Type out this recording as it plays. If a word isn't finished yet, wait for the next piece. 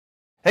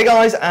Hey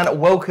guys,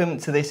 and welcome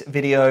to this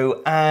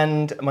video.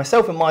 And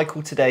myself and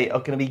Michael today are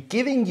going to be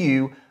giving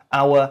you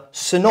our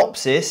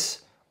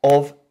synopsis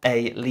of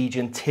a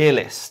Legion tier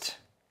list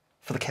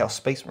for the Chaos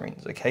Space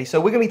Marines. Okay, so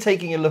we're going to be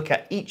taking a look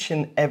at each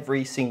and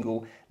every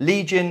single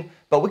Legion,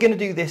 but we're going to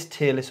do this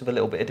tier list with a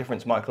little bit of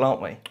difference, Michael,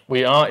 aren't we?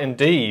 We are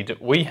indeed.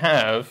 We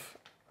have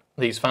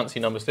these fancy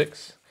number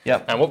sticks.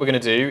 Yep. And what we're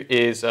going to do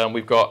is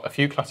we've got a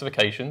few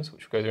classifications,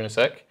 which we'll go through in a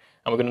sec,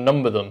 and we're going to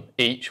number them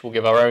each. We'll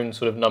give our own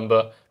sort of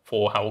number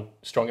for how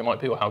strong it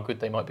might be or how good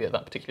they might be at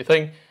that particular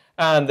thing.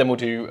 And then we'll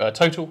do a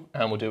total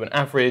and we'll do an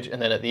average.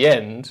 And then at the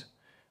end,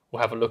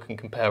 we'll have a look and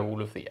compare all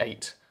of the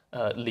 8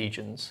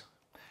 legions.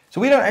 So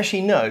we don't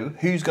actually know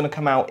who's going to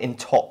come out in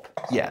top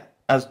yet.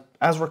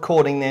 As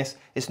recording this,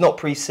 it's not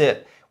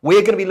preset.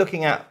 We're going to be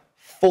looking at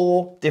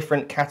 4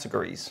 different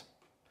categories.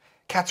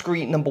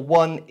 Category number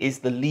 1 is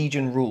the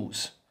Legion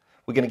rules.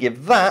 We're going to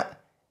give that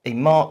a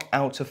mark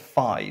out of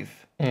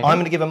 5. I'm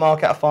going to give a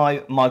mark out of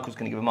 5. Michael's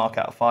going to give a mark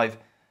out of 5.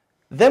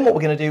 Then what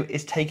we're going to do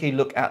is take a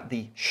look at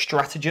the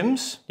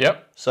stratagems.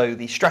 Yep. So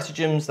the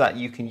stratagems that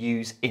you can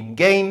use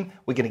in-game,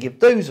 we're going to give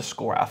those a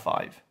score out of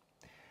 5.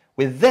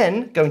 We're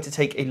then going to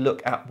take a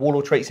look at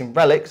Warlord Traits and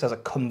Relics as a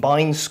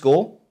combined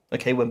score.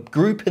 Okay, we're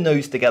grouping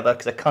those together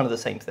because they're kind of the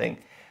same thing.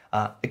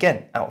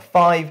 Again, out of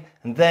 5.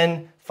 And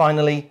then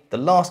finally, the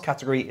last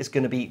category is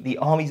going to be the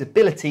army's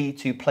ability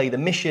to play the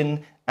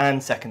mission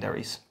and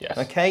secondaries. Yes.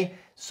 Okay,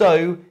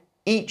 so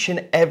each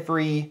and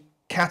every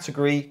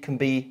category can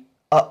be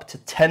up to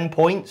 10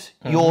 points,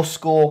 your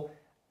score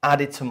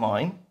added to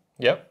mine.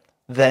 Yep.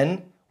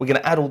 Then we're going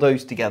to add all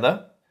those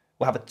together.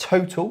 We'll have a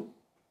total,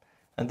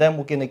 and then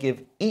we're going to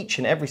give each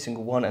and every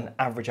single one an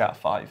average out of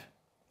 5.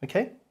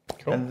 Okay?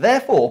 Cool. And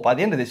therefore, by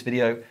the end of this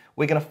video,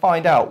 we're going to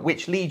find out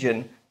which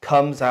Legion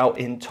comes out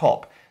in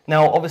top.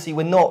 Now, obviously,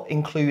 we're not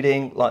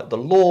including like the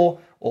lore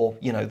or,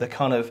 you know, the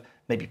kind of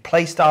maybe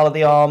play style of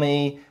the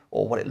army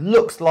or what it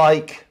looks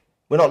like.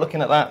 We're not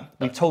looking at that.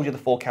 We've told you the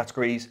 4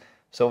 categories.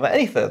 So without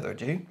any further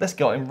ado, let's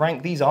go and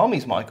rank these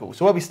armies, Michael.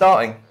 So where are we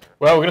starting?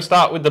 Well, we're going to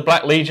start with the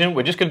Black Legion.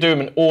 We're just going to do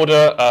them in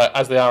order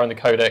as they are in the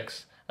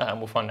Codex, and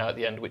we'll find out at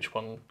the end which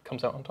one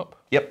comes out on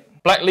top.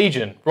 Yep. Black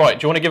Legion. Right,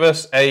 do you want to give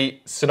us a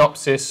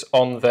synopsis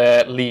on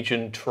their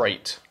Legion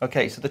trait?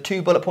 Okay, so the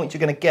 2 bullet points you're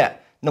going to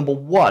get. Number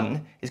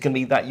 1 is going to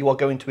be that you are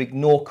going to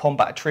ignore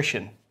combat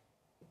attrition.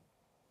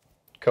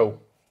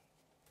 Cool.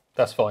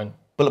 That's fine.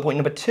 Bullet point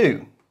number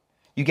 2,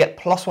 you get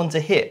 +1 to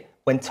hit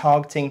when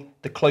targeting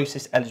the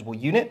closest eligible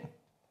unit,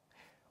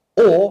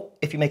 or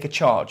if you make a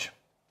charge.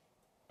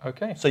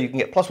 Okay. So you can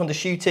get +1 to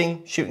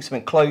shooting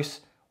something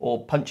close,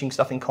 or punching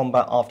stuff in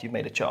combat after you've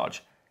made a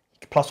charge.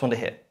 +1 to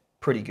hit.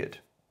 Pretty good.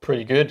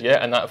 Pretty good, yeah,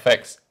 and that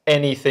affects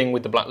anything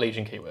with the Black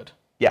Legion keyword.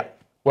 Yeah.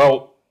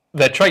 Well,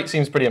 their trait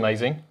seems pretty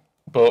amazing,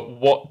 but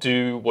what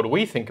do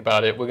we think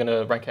about it? We're going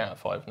to rank it out of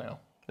 5 now.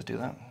 Let's do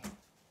that.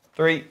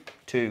 3,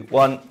 2,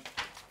 1.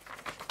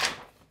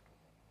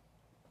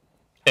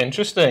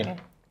 Interesting.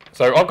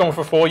 So I've gone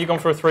for a 4, you've gone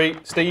for a 3.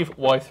 Steve,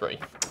 why 3?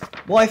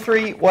 Why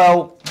 3?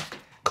 Well,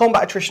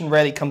 combat attrition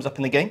rarely comes up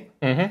in the game.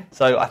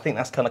 So I think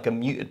that's kind of like a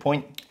muted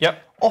point.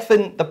 Yep.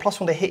 Often the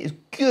 +1 to hit is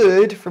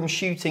good from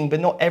shooting, but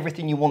not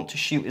everything you want to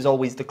shoot is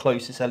always the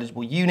closest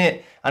eligible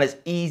unit, and it's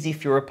easy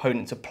for your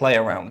opponent to play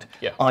around.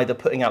 Yeah. Either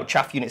putting out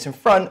chaff units in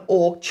front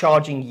or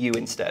charging you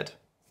instead.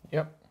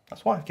 Yep.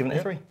 That's why I've given it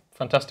a 3.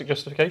 Fantastic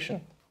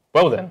justification.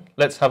 Well then,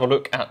 let's have a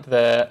look at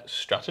their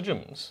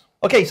stratagems.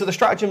 Okay, so the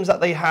stratagems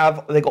that they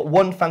have, they've got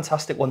one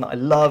fantastic one that I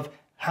love.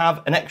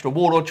 Have an extra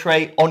Warlord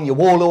trait on your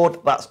Warlord.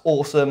 That's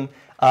awesome.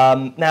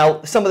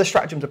 Now, some of the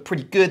stratagems are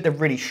pretty good. They're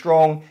really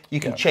strong. You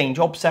can change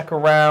OBSEC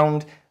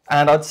around.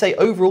 And I'd say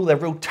overall, they're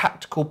real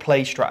tactical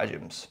play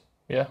stratagems.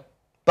 Yeah,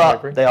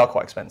 but they are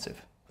quite expensive.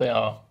 They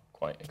are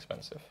quite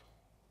expensive.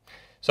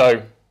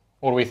 So,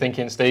 what are we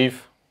thinking,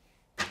 Steve?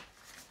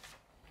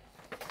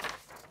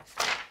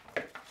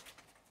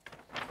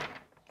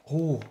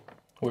 Ooh.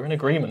 We're in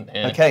agreement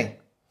here. Okay.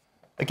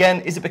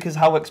 Again, is it because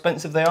how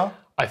expensive they are?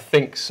 I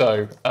think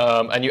so.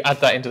 And you add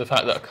that into the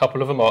fact that a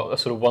couple of them are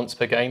sort of once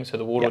per game. So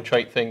the Warlord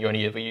trait thing, you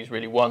only ever use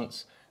really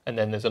once. And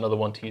then there's another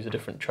one to use a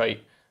different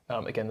trait.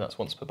 Again, that's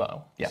once per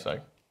battle. Yeah,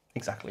 so,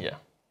 exactly. Yeah.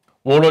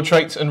 Warlord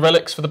Traits and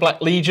Relics for the Black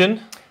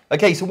Legion.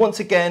 Okay, so once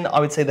again, I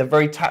would say they're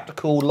very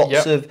tactical,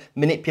 lots of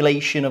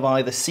manipulation of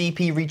either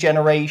CP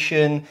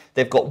regeneration.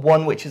 They've got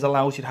one which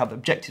allows you to have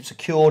objectives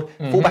secured,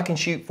 fall back and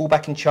shoot, fall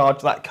back and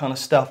charge, that kind of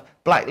stuff.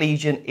 Black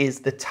Legion is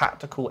the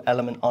tactical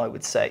element, I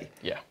would say.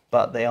 Yeah.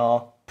 But they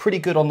are pretty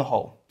good on the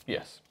whole.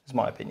 Yes. Is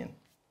my opinion.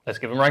 Let's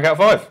give them a rank out of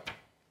 5.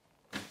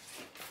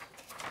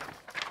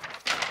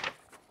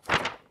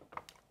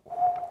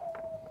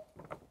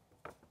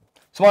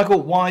 So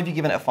Michael, why have you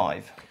given it a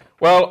 5?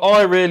 Well,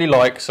 I really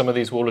like some of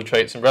these Warlord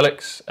Traits and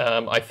Relics.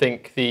 I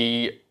think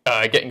the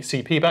getting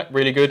CP back,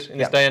 really good in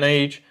this day and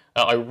age.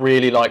 I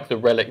really like the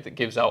relic that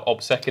gives out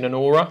OBSEC in an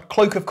aura.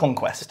 Cloak of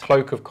Conquest.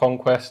 Cloak of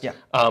Conquest.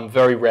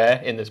 Very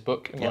rare in this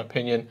book, in my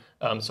opinion.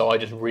 So I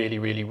just really,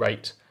 really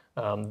rate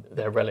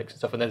their relics and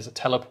stuff. And there's a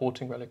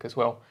teleporting relic as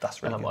well.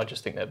 That's really good. I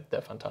just think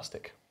they're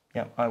fantastic.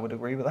 Yeah, I would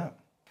agree with that.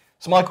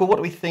 So Michael, what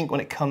do we think when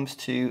it comes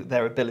to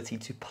their ability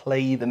to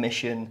play the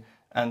mission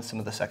and some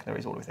of the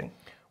secondaries? What do we think?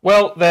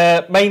 Well,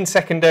 their main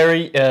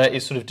secondary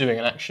is sort of doing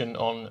an action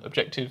on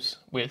objectives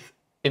with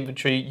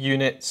infantry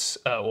units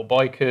or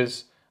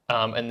bikers,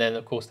 and then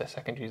of course their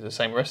secondaries are the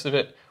same rest of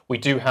it. We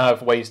do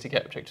have ways to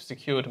get objectives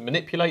secured and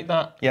manipulate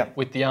that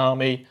with the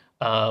army,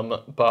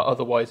 but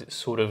otherwise it's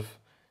sort of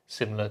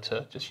similar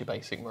to just your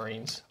basic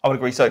Marines. I would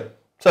agree. So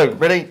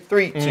ready?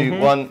 3, 2,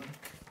 1.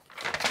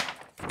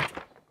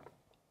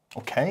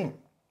 Okay.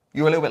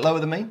 You're a little bit lower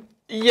than me?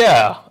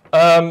 Yeah.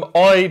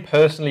 I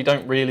personally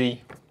don't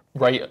really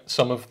rate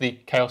some of the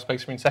Chaos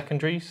Space Marine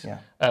secondaries. Yeah.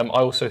 I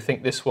also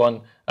think this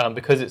one,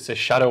 because it's a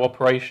shadow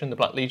operation, the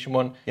Black Legion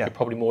one, you're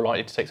probably more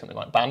likely to take something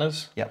like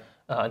banners. Yeah.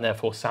 And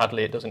therefore,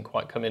 sadly, it doesn't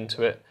quite come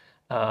into it.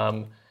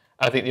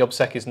 I think the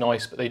OBSEC is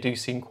nice, but they do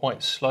seem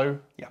quite slow.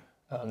 Yeah.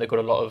 They've got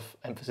a lot of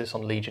emphasis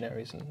on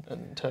Legionaries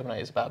and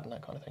Terminators are bad and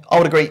that kind of thing. I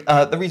would agree.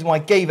 The reason why I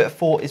gave it a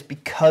 4 is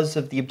because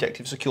of the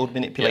objective secured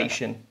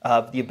manipulation.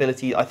 The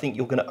ability, I think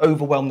you're going to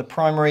overwhelm the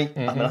primary,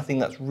 and I think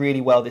that's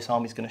really well this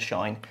army's going to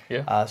shine.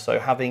 Yeah. So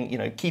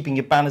having, keeping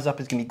your banners up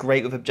is going to be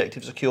great with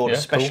objective secured,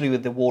 especially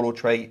with the Warlord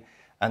trait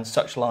and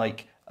such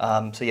like.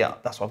 So yeah,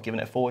 that's what I've given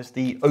it a 4, is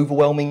the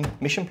overwhelming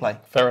mission play.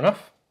 Fair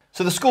enough.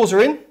 So the scores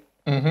are in.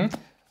 And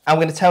I'm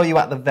going to tell you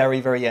at the very,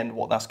 very end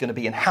what that's going to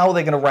be and how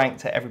they're going to rank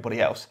to everybody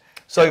else.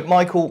 So,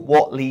 Michael,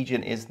 what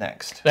legion is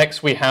next?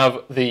 Next, we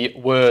have the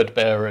Word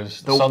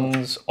Bearers, the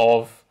Sons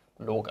of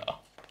Lorgar.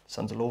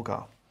 Sons of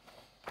Lorgar.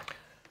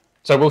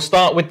 So we'll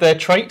start with their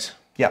trait.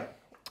 Yeah.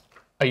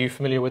 Are you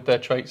familiar with their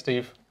trait,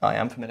 Steve? I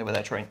am familiar with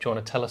their trait. Do you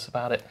want to tell us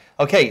about it?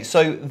 Okay,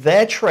 so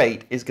their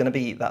trait is going to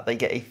be that they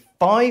get a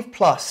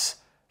 5+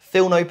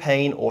 feel no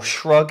pain or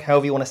shrug,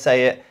 however you want to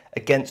say it,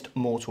 against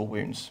mortal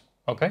wounds.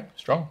 Okay,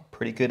 strong.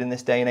 Pretty good in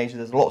this day and age.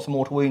 There's lots of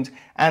mortal wounds.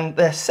 And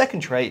their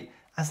second trait,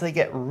 as they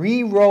get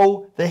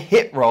re-roll the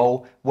hit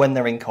roll when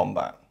they're in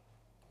combat.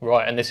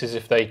 Right, and this is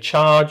if they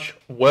charge,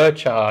 were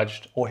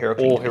charged, or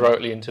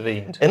heroically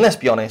intervened. And let's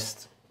be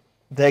honest,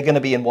 they're going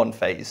to be in one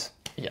phase.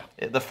 Yeah.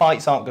 The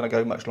fights aren't going to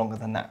go much longer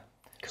than that.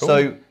 Cool.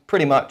 So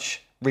pretty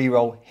much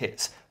re-roll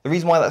hits. The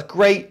reason why that's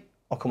great,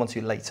 I'll come on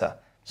to later.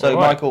 So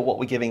Michael, what are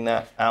we giving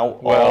that out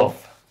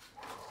of?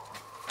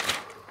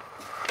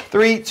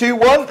 3, 2,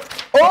 1.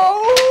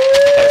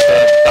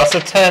 Oh! That's a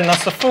 10.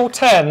 That's a full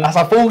 10. That's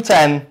a full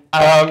 10.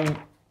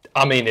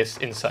 I mean, it's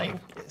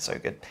insane. It's so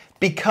good.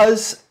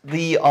 Because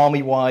the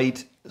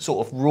army-wide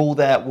sort of rule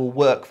there will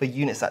work for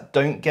units that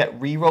don't get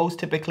re-rolls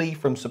typically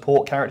from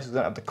support characters who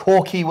don't have the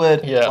core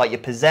keyword, like your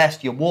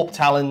Possessed, your Warp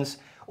Talons,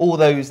 all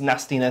those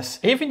nastiness.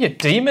 Even your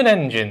Demon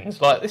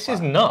Engines. Like, this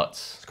is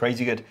nuts. It's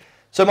crazy good.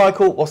 So,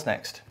 Michael, what's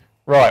next?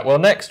 Right, well,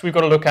 next we've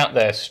got to look at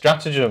their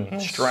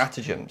stratagems.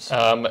 Stratagems.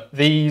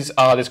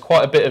 There's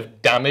quite a bit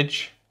of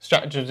damage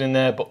stratagems in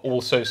there, but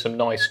also some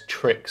nice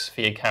tricks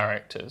for your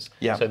characters.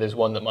 Yeah. So there's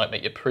one that might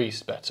make your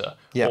priest better,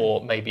 yeah,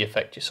 or maybe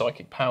affect your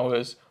psychic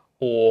powers,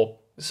 or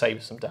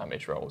save some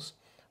damage rolls.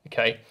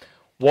 Okay,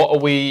 what are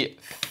we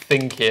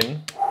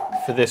thinking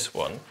for this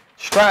one?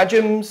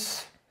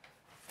 Stratagems.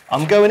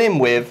 I'm going in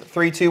with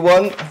 3, 2,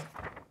 1.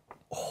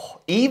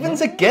 Oh, evens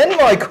again,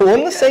 Michael,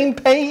 on the same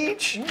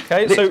page.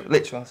 Okay, so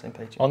literally on the same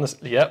page. On this,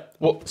 yeah.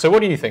 So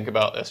what do you think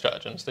about their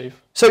stratagem, Steve?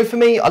 So for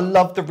me, I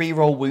love the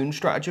reroll wound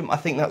stratagem. I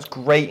think that's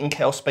great in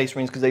Chaos Space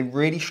Marines because they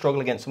really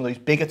struggle against some of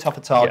those bigger,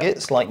 tougher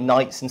targets like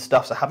knights and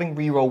stuff. So having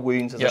reroll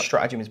wounds as a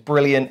stratagem is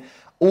brilliant.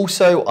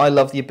 Also, I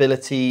love the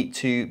ability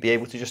to be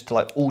able to just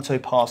like auto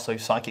pass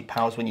those psychic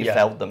powers when you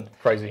failed them.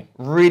 Crazy.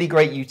 Really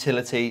great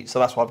utility. So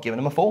that's why I've given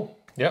them a 4.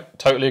 Yep,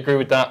 totally agree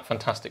with that.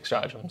 Fantastic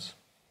stratagems.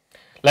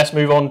 Let's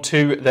move on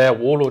to their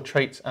Warlord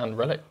Traits and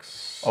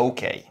Relics.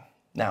 Okay.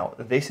 Now,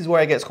 this is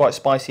where it gets quite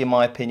spicy in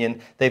my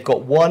opinion. They've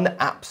got one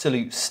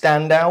absolute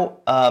standout.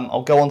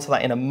 I'll go on to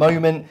that in a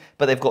moment,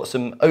 but they've got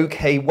some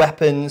okay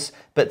weapons,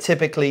 but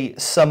typically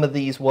some of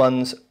these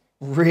ones,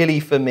 really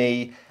for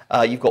me,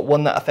 you've got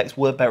one that affects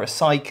Wordbearer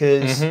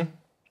Psychers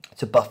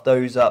to buff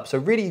those up. So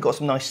really you've got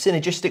some nice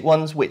synergistic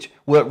ones which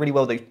work really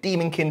well, those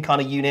Demonkin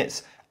kind of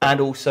units, and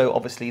also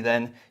obviously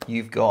then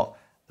you've got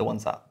the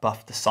ones that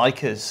buff the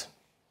Psychers.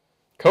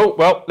 Cool,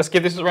 well, let's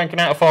give this a ranking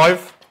out of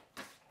 5.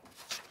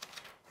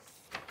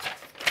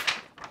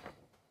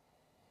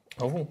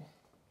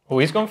 Oh,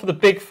 he's gone for the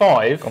big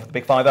 5. Gone for the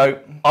big 5-0.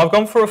 I've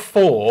gone for a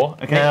 4.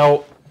 Okay.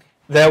 Now,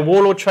 their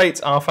Warlord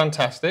traits are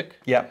fantastic.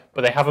 Yeah.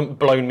 But they haven't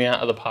blown me out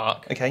of the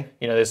park. Okay.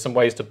 You know, there's some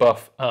ways to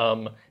buff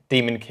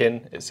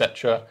Demonkin,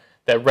 etc.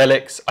 Their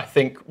relics, I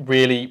think,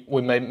 really,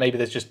 maybe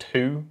there's just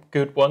 2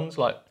 good ones,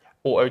 like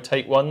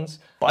auto-take ones.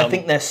 But I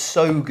think they're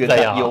so good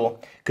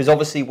that because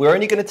obviously we're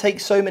only going to take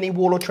so many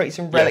Warlord traits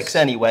and relics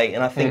anyway,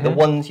 and I think the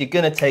ones you're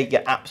going to take,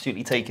 you're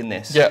absolutely taking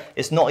this. Yeah.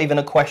 It's not even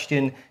a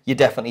question, you're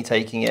definitely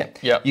taking it.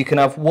 Yeah. You can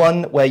have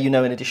one where you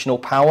know an additional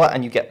power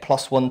and you get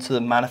 +1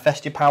 to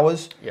manifest your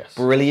powers. Yes.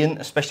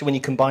 Brilliant, especially when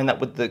you combine that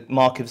with the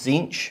Mark of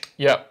Tzeentch.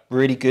 Yeah.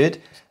 Really good.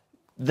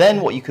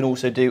 Then what you can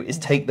also do is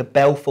take the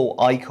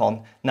Baleful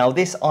icon. Now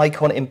this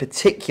icon in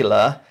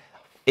particular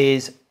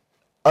is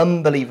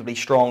unbelievably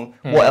strong.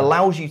 What it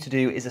allows you to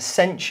do is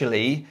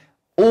essentially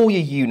all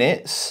your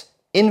units,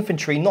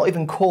 infantry, not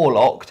even core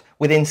locked,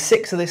 within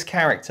 6 of this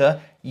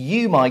character,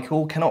 you,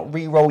 Michael, cannot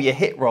re-roll your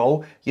hit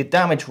roll, your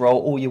damage roll,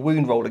 or your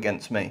wound roll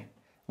against me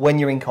when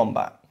you're in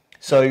combat.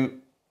 So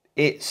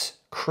it's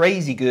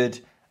crazy good,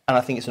 and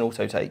I think it's an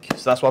auto take.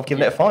 So that's why I've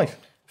given it a 5.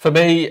 For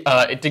me,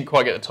 it didn't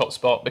quite get the top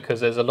spot because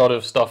there's a lot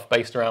of stuff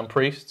based around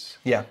priests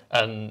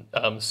and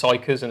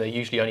psychers, and they're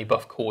usually only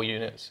buff core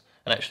units.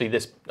 And actually,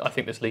 I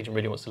think this Legion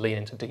really wants to lean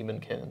into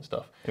Demonkin and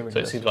stuff. So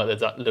it seems like there's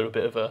that little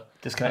bit of a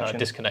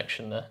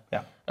disconnection there.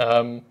 Yeah.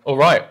 All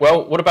right.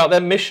 Well, what about their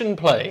mission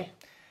play?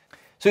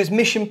 So it's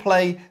mission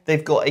play.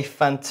 They've got a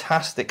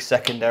fantastic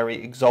secondary,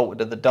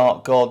 Exalted of the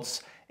Dark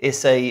Gods.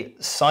 It's a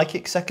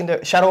psychic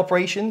secondary, shadow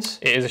operations.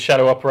 It is a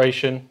shadow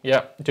operation,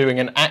 yeah, doing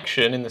an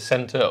action in the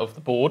center of the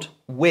board.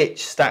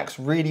 Which stacks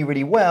really,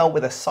 really well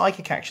with a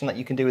psychic action that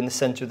you can do in the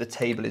center of the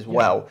table as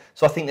well.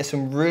 So I think there's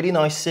some really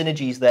nice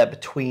synergies there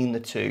between the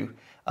two.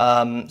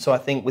 So I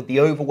think with the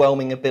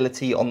overwhelming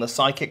ability on the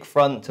psychic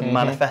front to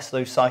manifest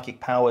those psychic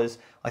powers,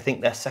 I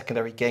think their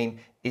secondary game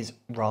is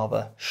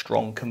rather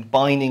strong,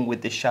 combining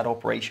with this shadow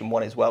operation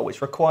one as well,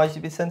 which requires you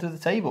to be center of the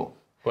table.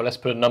 Well, let's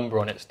put a number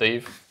on it,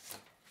 Steve.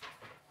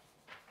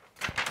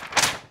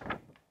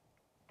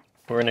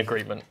 We're in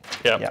agreement.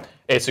 Yeah.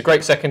 It's a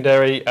great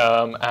secondary,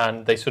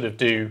 and they sort of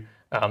do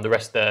the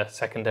rest of their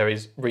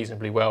secondaries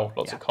reasonably well.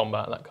 Lots of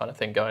combat, that kind of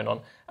thing going on.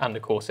 And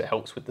of course, it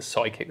helps with the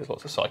psychic. There's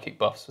lots of psychic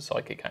buffs for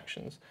psychic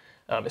actions,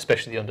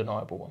 especially the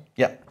undeniable one.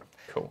 Yeah.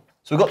 Cool.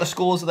 So we've got the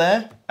scores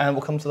there, and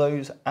we'll come to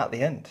those at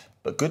the end.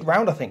 But good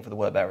round, I think, for the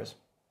word bearers.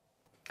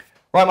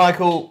 Right,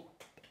 Michael,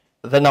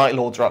 the Night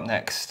Lords are up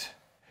next.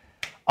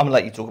 I'm going to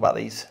let you talk about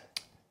these.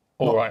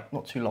 All right.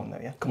 Not too long though,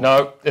 yeah?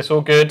 No, it's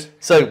all good.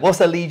 So what's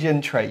their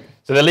Legion trait?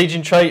 So the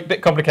Legion trait, a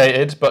bit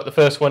complicated, but the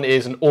first one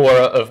is an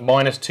aura of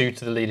 -2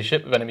 to the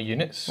leadership of enemy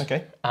units.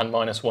 Okay. And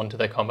 -1 to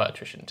their combat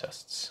attrition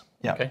tests.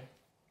 Yeah. Okay.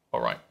 All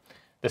right.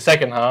 The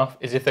second half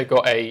is if they've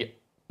got a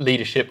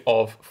leadership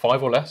of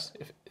 5 or less,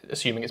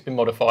 assuming it's been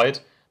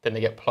modified, then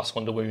they get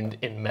 +1 to wound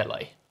in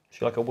melee.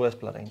 So like a worse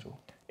Blood Angel?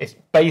 It's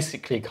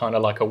basically kind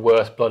of like a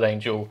worse Blood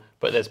Angel,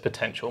 but there's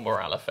potential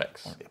morale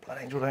effects. You want to be a Blood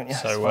Angel, don't you?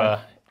 So,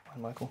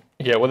 Michael.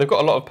 Yeah, well, they've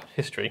got a lot of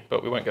history,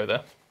 but we won't go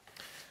there.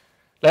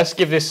 Let's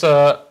give this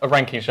a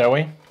ranking, shall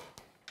we?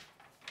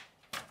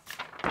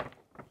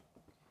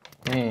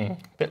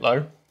 Bit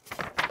low,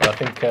 but I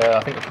think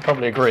we can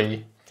probably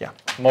agree. Yeah.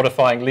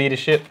 Modifying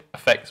leadership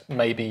affects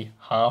maybe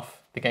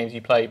half the games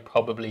you play,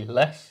 probably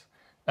less,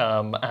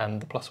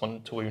 and the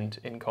 +1 to wound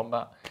in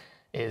combat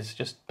is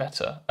just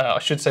better. I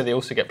should say they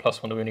also get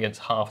 +1 to wound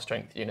against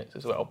half-strength units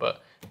as well,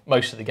 but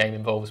most of the game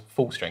involves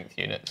full-strength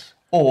units.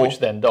 Or which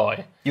then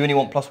die. You only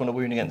want +1 to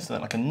wound against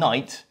something like a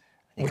knight.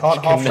 You Which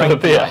can't can half never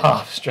strength. Be at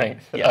half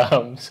strength.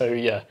 Yeah. So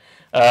yeah.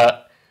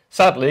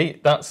 Sadly,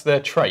 that's their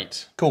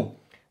trait. Cool.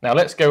 Now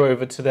let's go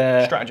over to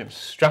their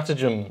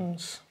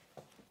stratagems.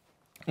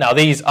 Now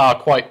these are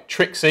quite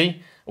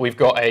tricksy. We've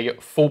got a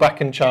fallback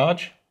and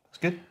charge. That's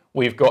good.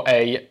 We've got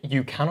a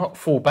you cannot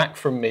fall back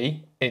from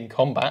me in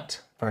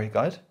combat. Very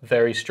good.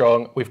 Very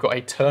strong. We've got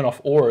a turn off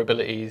aura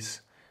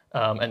abilities,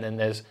 and then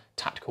there's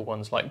tactical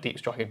ones like deep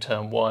striking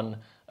turn 1.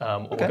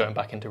 Or going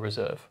back into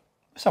reserve.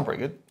 Sound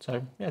pretty good.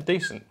 So, yeah,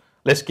 decent.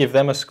 Let's give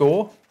them a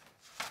score.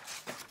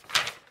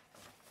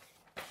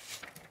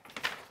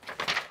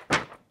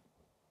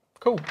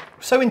 Cool.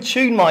 So in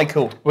tune,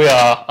 Michael. We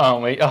are,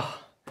 aren't we? Oh.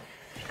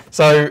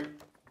 So,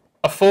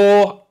 a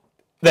 4,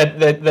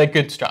 they're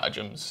good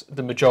stratagems.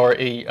 The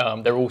majority,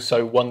 they're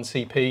also 1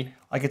 CP.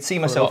 I could see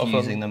myself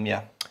using them,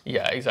 yeah.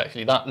 Yeah,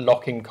 exactly. That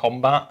lock in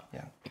combat,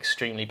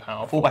 extremely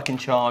powerful. Fallback in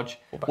charge.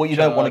 What you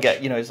don't want to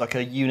get, is like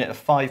a unit of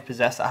 5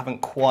 possessed that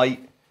haven't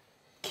quite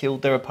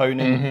killed their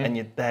opponent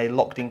and they're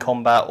locked in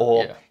combat,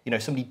 or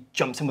somebody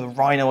jumps in with a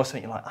rhino or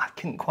something, you're like, I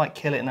couldn't quite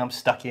kill it and I'm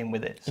stuck in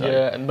with it. So.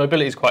 Yeah, and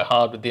mobility is quite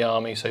hard with the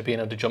army, so being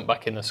able to jump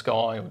back in the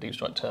sky or deep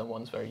strike turn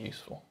 1 is very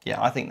useful.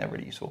 Yeah, I think they're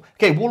really useful.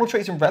 Okay, Warlord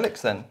Traits and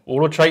Relics then.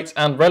 Warlord Traits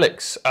and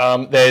Relics.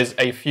 There's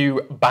a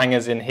few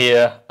bangers in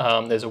here.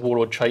 There's a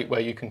Warlord Trait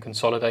where you can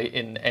consolidate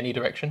in any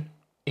direction,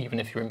 even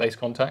if you're in base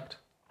contact,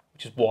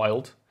 which is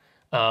wild.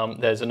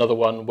 There's another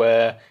one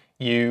where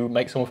you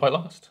make someone fight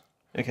last.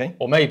 Okay.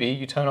 Or maybe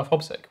you turn off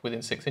Obsec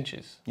within 6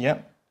 inches. Yeah.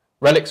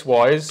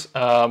 Relics-wise,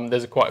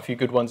 there's quite a few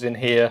good ones in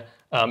here,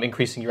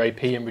 increasing your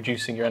AP and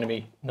reducing your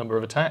enemy number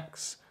of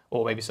attacks,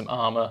 or maybe some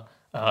armor,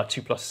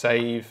 2+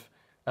 save,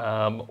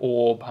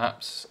 or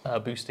perhaps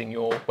boosting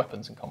your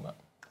weapons in combat.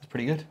 That's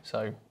pretty good.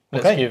 So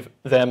let's give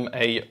them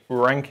a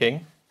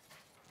ranking.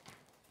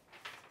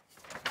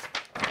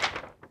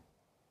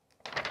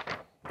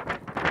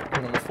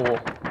 Number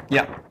 4.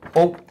 Yeah.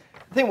 Well,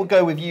 I think we'll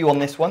go with you on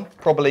this one.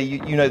 Probably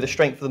you know the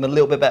strength of them a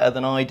little bit better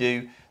than I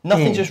do.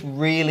 Nothing just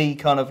really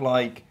kind of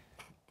like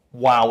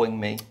wowing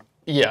me.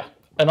 Yeah,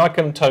 and I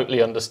can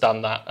totally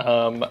understand that.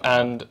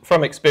 And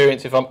from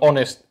experience, if I'm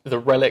honest, the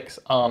relics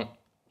aren't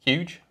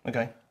huge.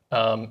 Okay.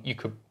 You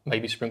could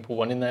maybe sprinkle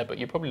one in there, but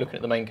you're probably looking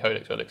at the main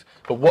Codex relics.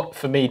 But what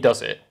for me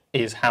does it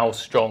is how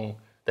strong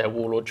their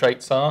Warlord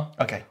traits are.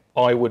 Okay.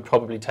 I would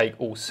probably take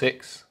all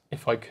 6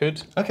 if I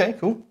could. Okay,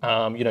 cool.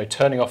 You know,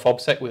 turning off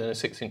OBSEC within a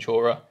 6-inch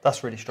aura.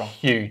 That's really strong.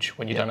 Huge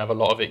when you don't have a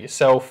lot of it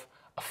yourself.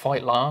 A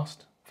fight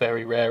last,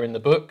 very rare in the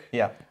book.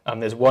 Yeah.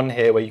 There's one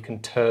here where you can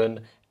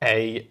turn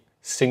a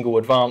single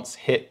advance,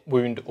 hit,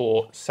 wound,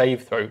 or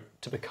save throw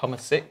to become a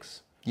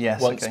 6.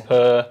 Yes. Once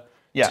per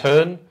Yeah.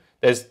 turn.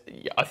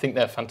 I think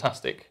they're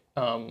fantastic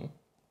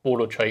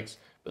Warlord traits,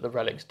 but the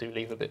relics do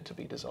leave a bit to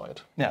be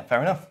desired. Yeah,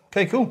 fair enough.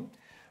 Okay, cool.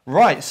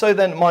 Right, so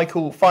then,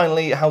 Michael,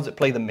 finally, how does it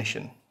play the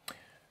mission?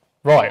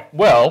 Right,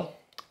 well,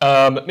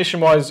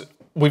 mission-wise,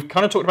 we've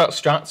kind of talked about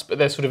strats, but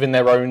they're sort of in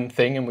their own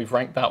thing, and we've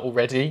ranked that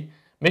already.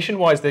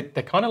 Mission-wise, they're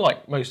kind of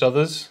like most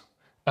others.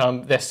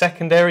 Their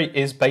secondary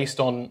is based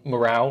on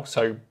morale,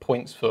 so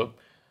points for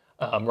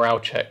morale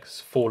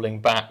checks,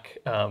 falling back,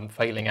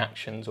 failing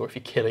actions, or if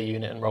you kill a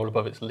unit and roll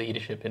above its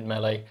leadership in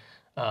melee,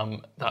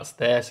 that's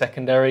their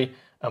secondary,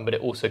 but it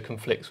also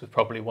conflicts with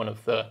probably one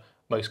of the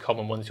most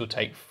common ones you'll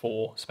take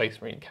for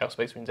Space Marine, Chaos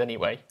Space Marines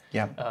anyway.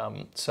 Yeah.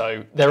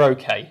 So they're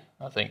okay,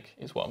 I think,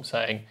 is what I'm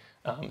saying.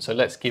 So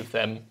let's give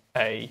them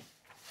a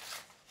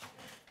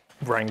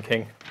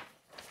ranking.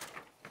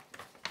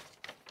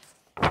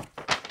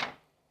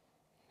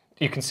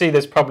 You can see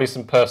there's probably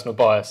some personal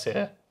bias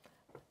here,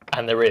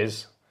 and there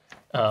is.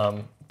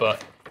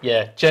 But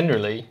yeah,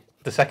 generally,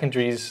 the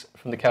secondaries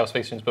from the Chaos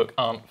Space Marines book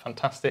aren't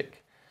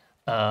fantastic.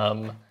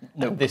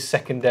 This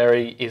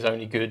secondary is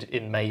only good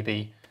in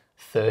maybe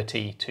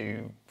 30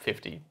 to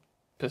 50%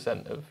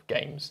 of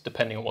games,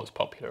 depending on what's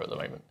popular at the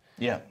moment.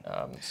 Yeah.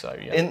 So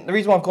yeah. And the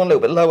reason why I've gone a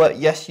little bit lower,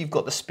 yes, you've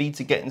got the speed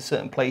to get in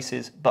certain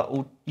places, but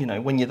you know,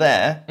 when you're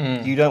there,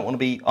 you don't want to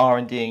be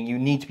R&Ding. You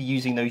need to be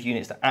using those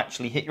units to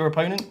actually hit your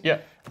opponent. Yeah.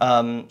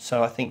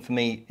 So I think for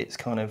me, it's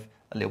kind of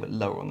a little bit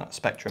lower on that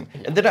spectrum.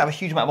 Yeah. And they don't have a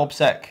huge amount of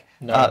OBSEC.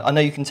 No. I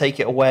know you can take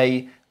it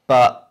away,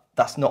 but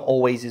that's not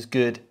always as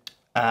good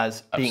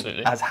as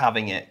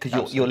having it,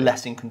 because you're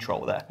less in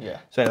control there. Yeah.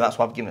 So that's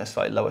why I've given it a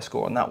slightly lower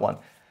score on that one.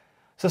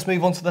 So let's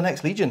move on to the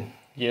next Legion.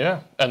 Yeah,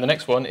 and the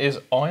next one is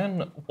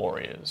Iron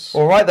Warriors.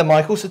 All right then,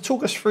 Michael. So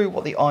talk us through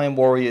what the Iron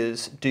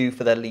Warriors do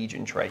for their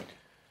Legion trait.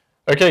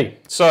 Okay,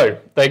 so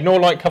they ignore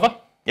light cover.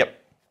 Yep.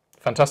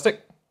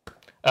 Fantastic.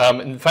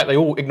 In fact, they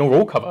all ignore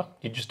all cover.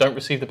 You just don't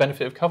receive the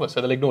benefit of cover, so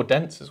they'll ignore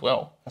dense as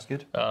well. That's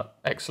good.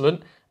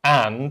 Excellent.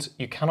 And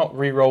you cannot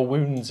re-roll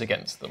wounds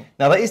against them.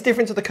 Now, that is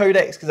different to the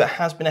Codex, because it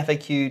has been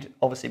FAQ'd,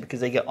 obviously, because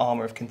they get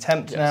Armour of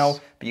Contempt now,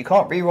 but you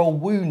can't re-roll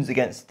wounds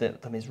against them.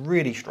 Is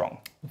really strong.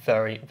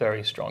 Very,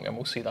 very strong, and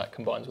we'll see that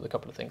combines with a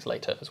couple of things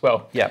later as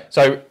well. Yeah.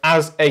 So,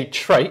 as a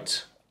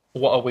trait,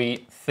 what are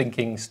we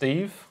thinking,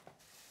 Steve?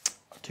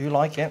 I do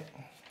like it.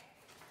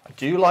 I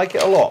do like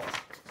it a lot.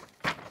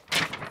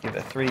 Give it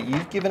a 3.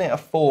 You've given it a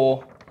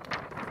 4.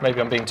 Maybe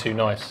I'm being too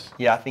nice.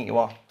 Yeah, I think you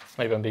are.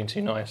 Maybe I'm being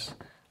too nice.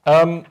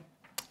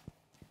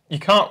 You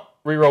can't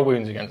re-roll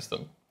wounds against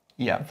them.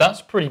 Yeah. That's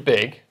pretty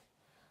big.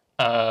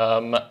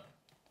 But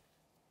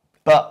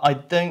I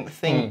don't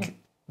think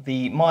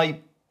when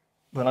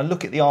I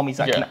look at the armies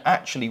that can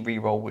actually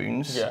re-roll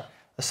wounds,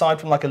 aside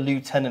from like a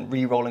lieutenant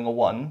re-rolling a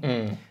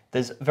 1,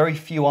 there's very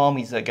few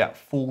armies that get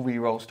full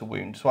re-rolls to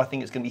wound. So I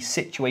think it's going to be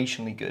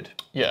situationally good.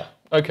 Yeah,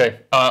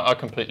 okay. I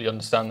completely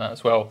understand that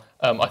as well.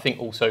 I think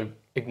also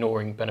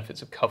ignoring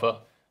benefits of cover,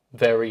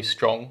 very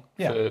strong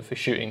for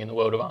shooting in the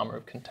world of Armour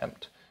of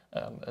Contempt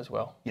as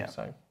well. Yeah.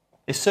 So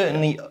it's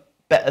certainly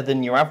better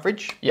than your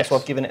average. Yes. So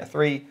I've given it a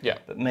 3. Yeah.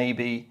 But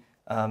maybe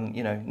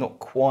not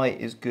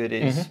quite as good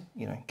as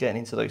getting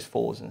into those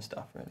 4s and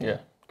stuff. Really. Yeah.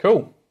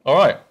 Cool. All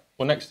right.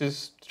 Well, next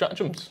is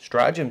stratagems.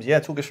 Stratagems. Yeah.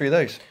 Talk us through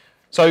those.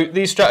 So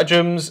these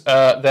stratagems,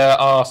 there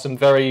are some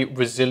very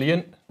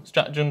resilient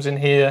stratagems in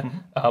here.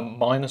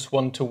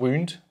 -1 to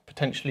wound,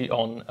 potentially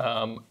on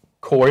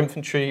core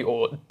infantry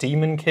or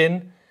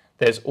demonkin.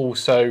 There's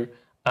also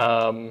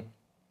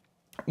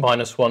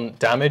 -1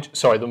 damage.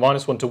 Sorry, the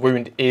 -1 to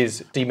wound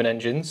is demon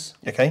engines.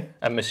 Okay.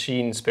 And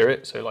machine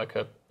spirit, so like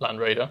a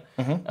land raider.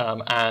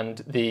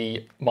 And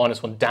the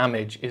 -1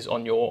 damage is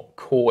on your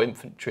core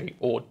infantry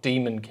or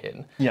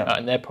demonkin. Yeah.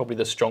 And they're probably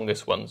the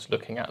strongest ones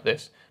looking at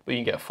this. But you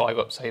can get a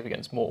 5-up save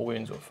against mortal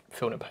wounds or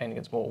feel no pain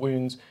against mortal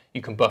wounds.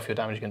 You can buff your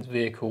damage against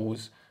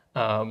vehicles.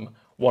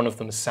 One of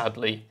them,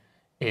 sadly,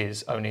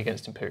 is only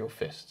against Imperial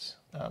Fists.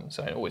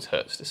 So it always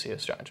hurts to see a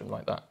stratagem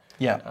like that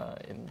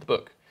in the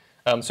book.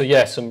 So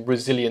yeah, some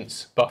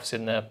resilience buffs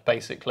in there,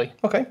 basically.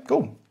 Okay,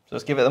 cool. So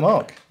let's give it the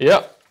mark.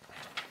 Yeah.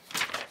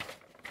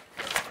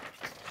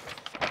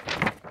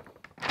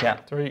 Yeah.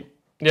 3.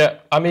 Yeah,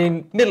 I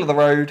mean... Middle of the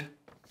road.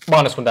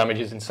 -1 damage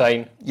is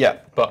insane. Yeah.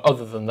 But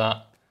other than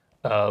that,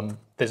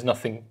 there's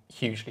nothing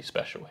hugely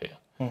special here.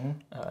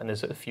 And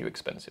there's a few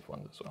expensive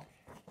ones as well.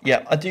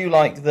 Yeah, I do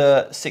like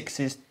the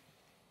 6s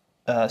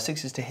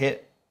to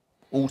hit.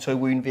 Auto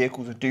wound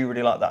vehicles, I do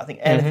really like that. I think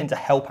anything to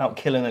help out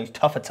killing those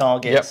tougher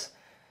targets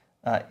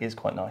is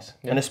quite nice.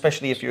 And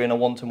especially if you're in a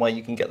wanton way,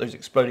 you can get those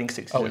exploding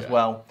 6s as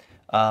well.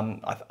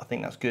 I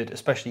think that's good,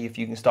 especially if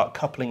you can start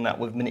coupling that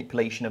with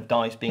manipulation of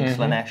dice being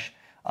Slanesh,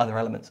 other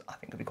elements. I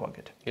think it'll be quite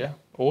good. Yeah,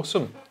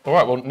 awesome. All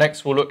right, well,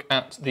 next we'll look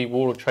at the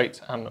Warlord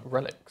Traits and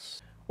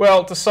Relics.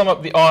 Well, to sum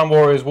up the Iron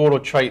Warriors,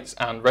 Warlord Traits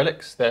and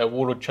Relics, their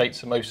Warlord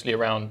Traits are mostly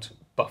around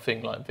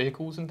buffing like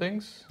vehicles and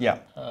things. Yeah.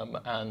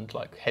 And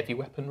like heavy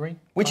weaponry.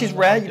 Which is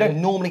rare. You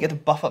don't normally get to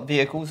buff up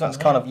vehicles. That's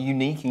kind of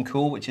unique and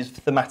cool, which is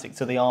thematic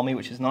to the army,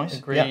 which is nice.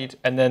 Agreed. Yeah.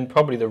 And then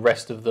probably the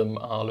rest of them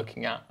are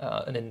looking at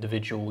an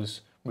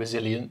individual's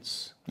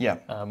resilience. Yeah.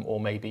 Or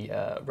maybe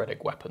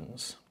relic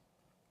weapons.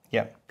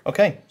 Yeah.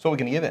 Okay, so what are we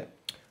going to give it?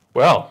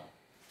 Well,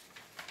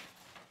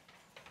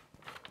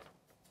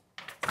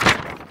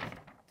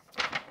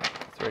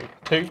 3,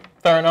 2.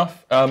 Fair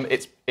enough.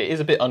 It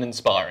is a bit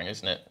uninspiring,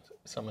 isn't it?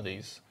 Some of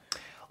these.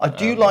 I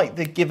do like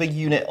the give a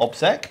unit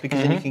obsec,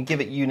 because then you can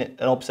give it an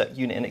obsec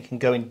unit and it can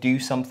go and do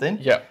something.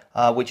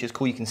 Yeah. Which is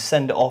cool. You can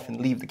send it off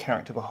and leave the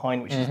character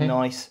behind, which is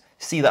nice.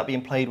 See that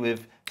being played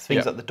with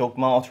things like the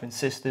Dogmata and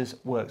Sisters.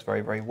 Works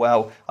very, very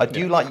well. I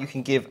do like you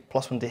can give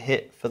 +1 to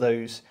hit for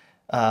those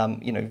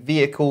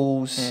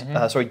vehicles,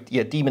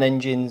 demon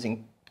engines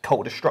and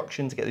cult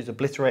destruction to get those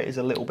obliterators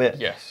a little bit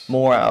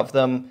more out of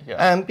them,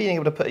 and being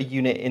able to put a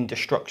unit in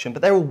destruction.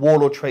 But they're all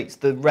warlord traits.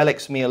 The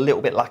relics for me are a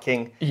little bit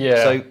lacking.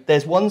 So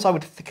there's ones I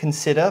would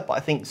consider, but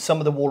I think some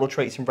of the warlord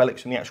traits and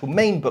relics from the actual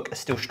main book are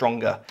still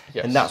stronger,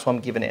 and that's why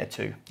I'm giving it a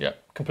 2. Yeah,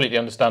 completely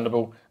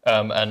understandable,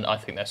 and I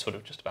think they're sort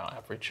of just about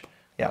average.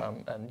 Yeah.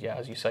 And yeah,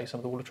 as you say, some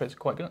of the warlord traits are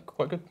quite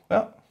good.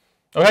 Yeah.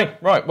 Okay,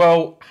 right.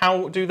 Well,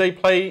 how do they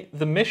play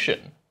the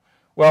mission?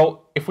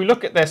 Well, if we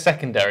look at their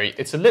secondary,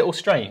 it's a little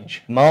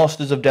strange.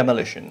 Masters of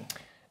Demolition.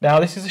 Now,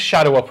 this is a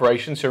shadow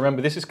operation, so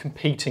remember, this is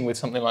competing with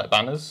something like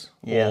banners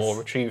or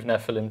retrieve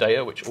Nephilim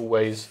data, which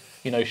always,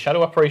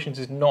 shadow operations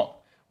is not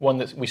one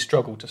that we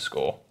struggle to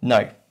score.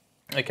 No.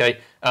 Okay,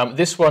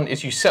 this one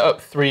is you set up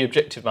 3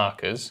 objective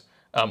markers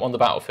on the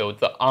battlefield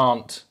that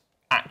aren't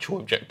actual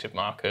objective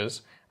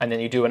markers, and then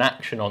you do an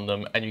action on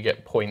them, and you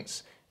get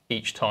points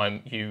each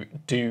time you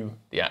do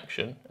the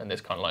action, and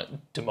there's kind of like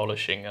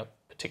demolishing a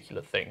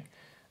particular thing.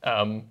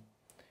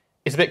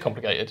 It's a bit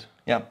complicated.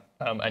 Yeah.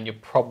 And you're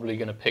probably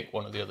going to pick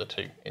one of the other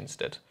 2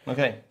 instead.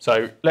 Okay.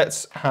 So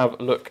let's have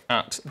a look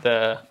at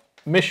their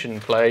mission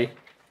play.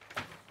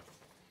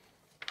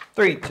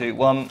 3, 2,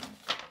 1.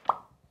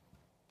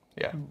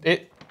 Yeah.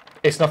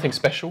 It's nothing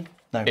special.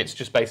 No. It's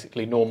just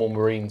basically normal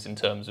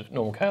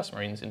Chaos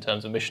Marines in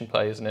terms of mission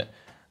play, isn't it?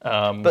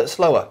 But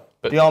slower.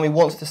 The army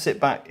wants to sit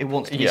back. It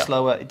wants to be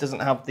slower. It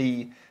doesn't have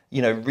the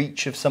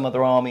reach of some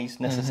other armies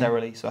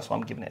necessarily, so that's why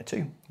I'm giving it a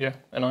 2. Yeah,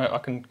 and I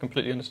can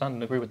completely understand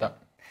and agree with that.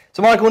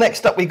 So Michael,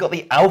 next up we've got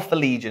the Alpha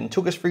Legion.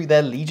 Talk us through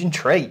their Legion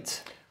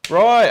trait.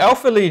 Right,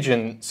 Alpha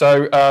Legion.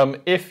 So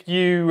if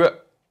you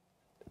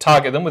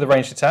target them with a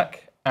ranged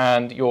attack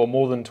and you're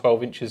more than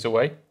 12 inches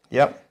away,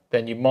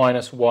 then you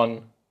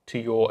 -1 to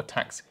your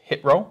attack's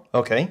hit roll.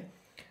 Okay.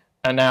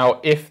 And now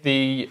if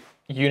the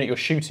unit you're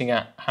shooting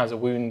at has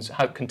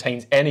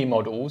contains any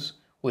models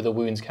with a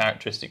wounds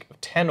characteristic of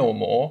 10 or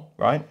more,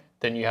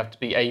 then you have to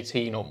be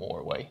 18 or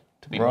more away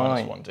to be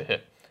 -1 to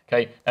hit.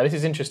 Okay, now this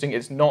is interesting.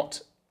 It's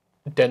not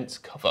dense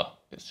cover.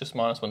 It's just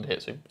 -1 to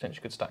hit, so you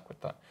potentially could stack with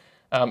that.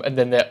 And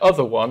then their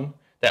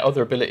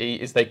other ability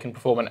is they can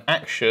perform an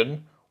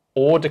action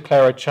or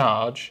declare a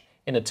charge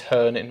in a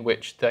turn in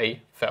which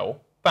they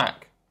fell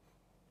back.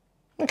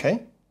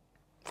 Okay.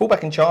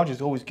 Fallback and charge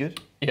is always good.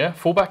 Yeah,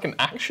 fallback and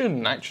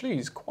action actually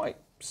is quite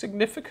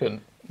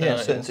significant. Yeah,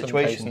 certain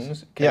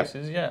situations.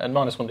 Cases, and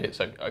 -1 to hit,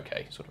 so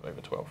okay, sort of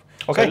over 12.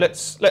 Okay,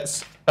 so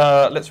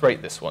let's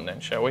rate this one then,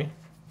 shall we?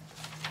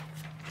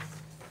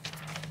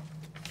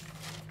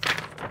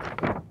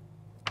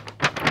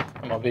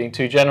 Am I being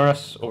too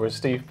generous, or is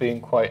Steve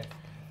being quite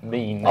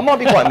mean? I might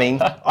be quite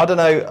mean. I don't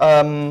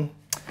know.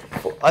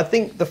 I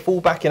think the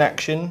fallback in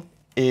action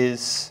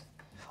is.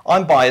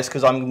 I'm biased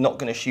because I'm not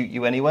going to shoot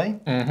you anyway,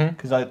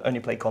 because I only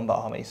play combat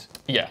armies.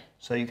 Yeah.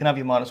 So you can have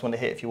your -1 to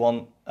hit if you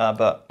want,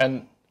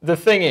 And the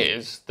thing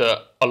is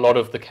that a lot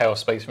of the Chaos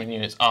Space Marine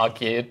units are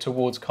geared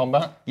towards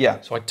combat.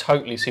 Yeah. So I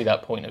totally see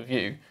that point of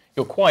view.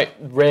 You're quite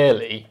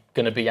rarely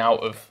going to be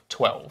out of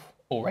 12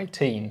 or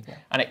 18,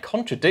 and it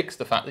contradicts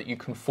the fact that you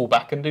can fall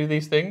back and do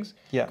these things.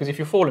 Yeah. Because if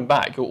you're falling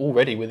back, you're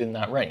already within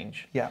that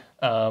range. Yeah.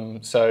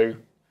 So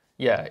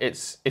yeah,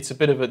 it's a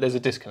bit of there's a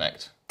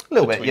disconnect. A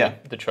little bit, yeah.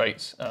 The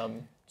traits.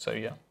 So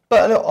yeah.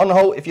 But on the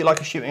whole, if you like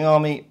a shooting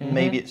army,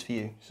 maybe it's for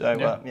you.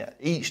 So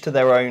each to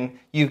their own.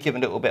 You've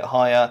given it a little bit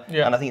higher,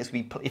 and I think it's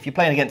going to be if you're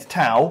playing against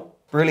Tau,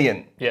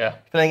 brilliant. Yeah. If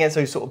you're playing against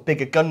those sort of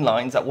bigger gun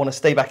lines that want to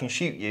stay back and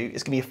shoot you,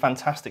 it's going to be a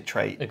fantastic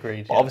trait.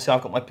 Agreed. But obviously,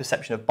 I've got my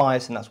perception of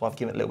bias, and that's why I've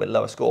given it a little bit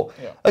lower score.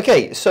 Yeah.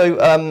 Okay, so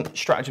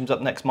stratagems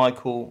up next,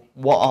 Michael.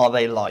 What are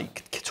they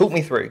like? Talk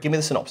me through. Give me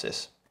the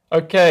synopsis.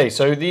 Okay,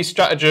 so these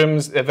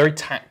stratagems, they're very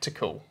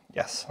tactical.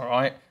 Yes. All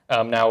right.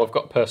 Now, I've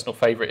got a personal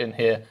favourite in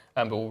here,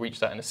 but we'll reach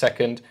that in a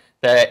second.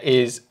 There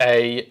is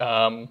a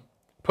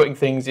putting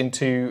things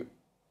into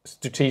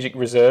strategic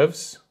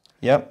reserves.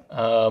 Yep.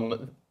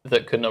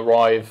 That can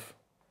arrive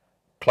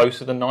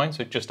closer than 9,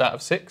 so just out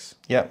of 6.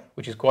 Yep.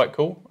 Which is quite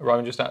cool,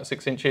 arriving just out of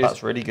 6 inches.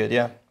 That's really good,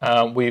 yeah.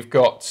 We've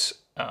got,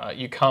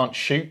 you can't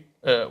shoot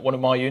one of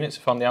my units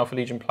if I'm the Alpha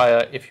Legion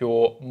player if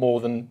you're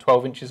more than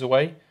 12 inches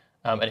away.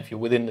 And if you're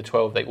within the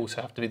 12, they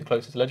also have to be the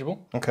closest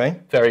legible. Okay.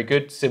 Very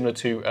good, similar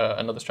to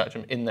another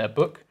stratagem in their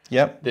book.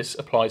 Yep. This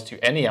applies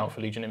to any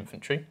Alpha Legion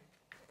infantry.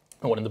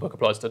 And one in the book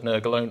applies to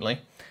Nurgle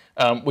only.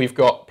 We've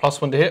got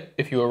 +1 to hit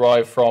if you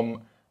arrive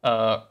from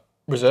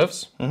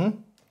reserves. Mm-hmm.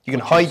 You can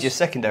hide your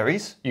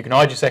secondaries. You can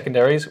hide your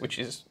secondaries, which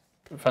is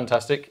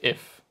fantastic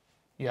if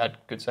you had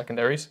good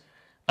secondaries.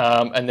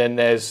 And then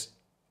there's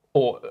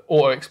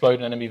auto-explode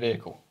an enemy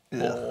vehicle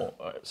or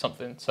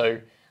something. So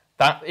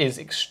that is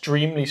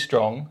extremely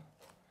strong.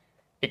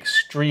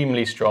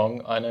 Extremely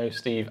strong. I know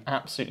Steve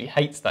absolutely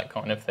hates that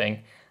kind of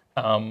thing,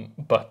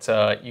 but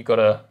you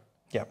gotta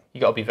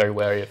be very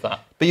wary of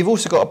that. But you've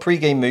also got a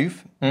pre-game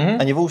move,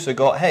 and you've also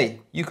got, hey,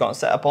 you can't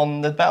set up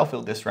on the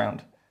battlefield this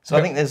round. So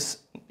I think there's,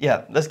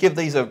 let's give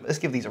these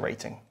a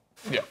rating.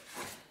 Yeah.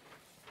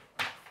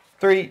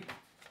 3,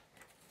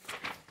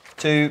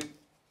 2,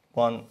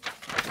 1.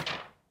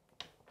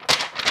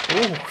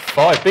 Ooh,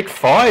 5, big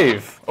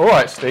 5. All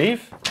right,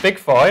 Steve, big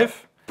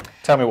 5.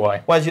 Tell me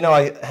why. Well, as you know,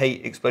 I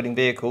hate exploding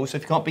vehicles, so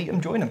if you can't beat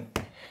them, join them.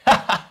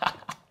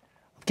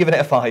 Giving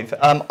it a 5.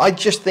 I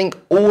just think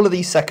all of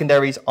these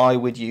secondaries I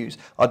would use.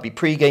 I'd be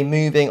pre-game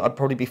moving, I'd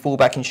probably be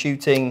fullback and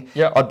shooting.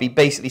 Yep. I'd be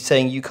basically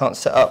saying you can't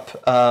set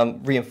up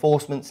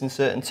reinforcements in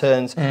certain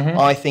turns.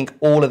 I think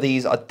all of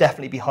these, I'd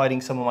definitely be hiding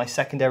some of my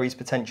secondaries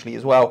potentially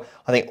as well.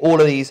 I think all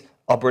of these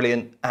are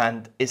brilliant,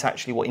 and it's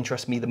actually what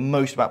interests me the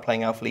most about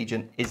playing Alpha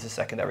Legion is the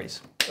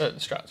secondaries. The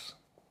strats.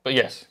 But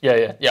yes,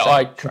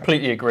 I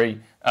completely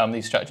agree.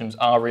 These stratagems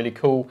are really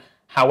cool.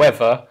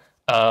 However,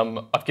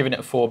 I've given it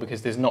a 4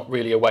 because there's not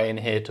really a way in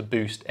here to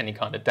boost any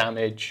kind of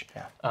damage.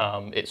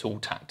 It's all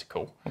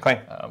tactical.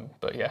 Okay.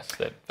 But yes,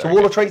 so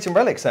Warlord Traits and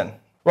Relics then.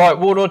 Right,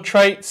 Warlord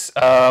Traits.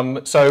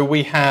 So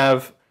we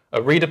have a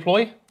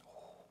redeploy,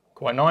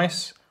 quite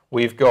nice.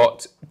 We've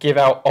got give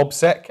out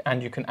obsec,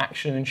 and you can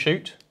action and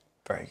shoot.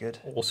 Very good.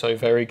 Also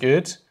very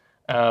good.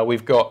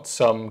 We've got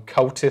some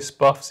cultist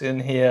buffs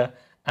in here,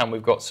 and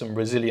we've got some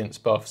resilience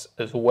buffs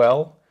as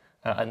well,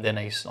 and then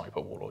a sniper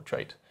warlord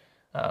trait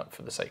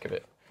for the sake of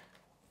it.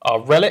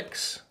 Our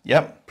relics,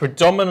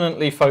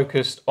 predominantly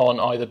focused on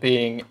either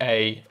being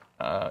a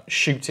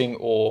shooting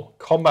or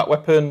combat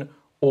weapon,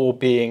 or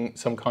being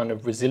some kind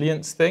of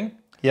resilience thing.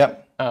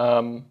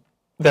 They're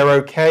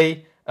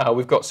okay.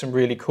 We've got some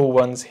really cool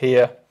ones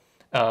here.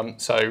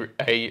 So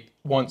a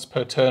once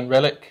per turn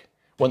relic,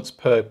 once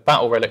per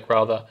battle relic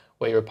rather,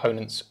 where your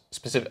opponent's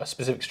a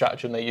specific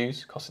stratagem they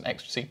use costs an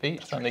extra CP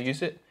each time they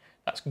use it.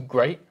 That's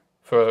great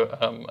for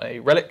a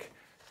relic.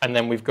 And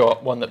then we've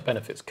got one that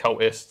benefits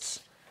cultists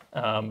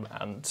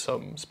and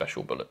some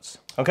special bullets.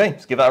 Okay,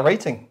 let's give that a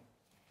rating.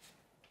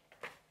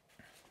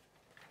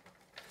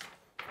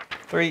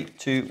 3,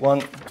 2,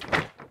 1.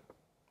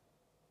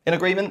 In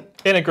agreement?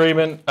 In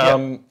agreement.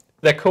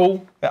 They're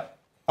cool. Yeah.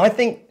 I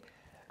think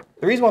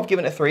the reason why I've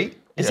given it a 3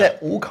 is they're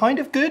all kind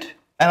of good.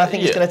 And I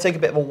think it's going to take a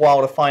bit of a while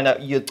to find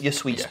out your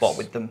sweet spot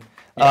with them.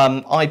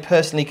 I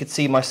personally could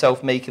see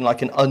myself making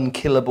like an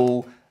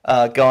unkillable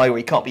guy where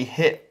he can't be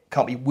hit,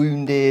 can't be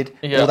wounded,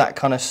 all that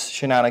kind of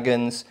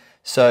shenanigans.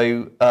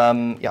 So,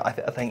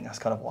 I think that's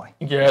kind of why.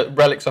 Yeah,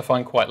 relics I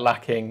find quite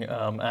lacking,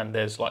 and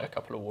there's like a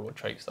couple of warlord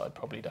traits that I'd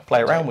probably definitely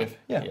play around with.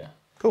 Yeah,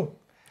 cool.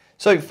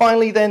 So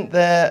finally then,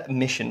 their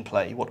mission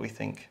play. What do we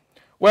think?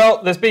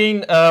 Well, there's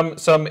been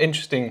some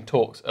interesting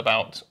talks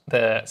about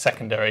their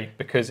secondary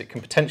because it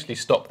can potentially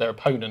stop their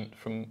opponent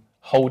from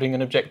holding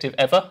an objective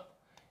ever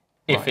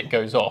if it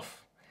goes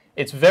off.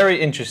 It's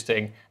very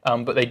interesting,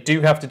 but they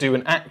do have to do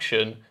an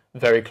action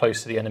very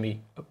close to the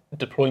enemy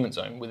deployment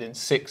zone, within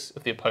 6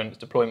 of the opponent's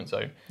deployment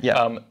zone.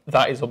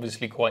 That is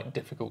obviously quite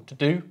difficult to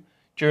do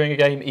during a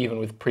game, even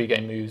with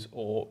pre-game moves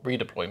or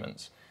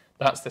redeployments.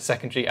 That's the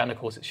secondary, and of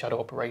course it's shadow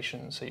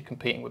operations, so you're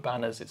competing with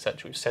banners,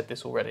 etc. We've said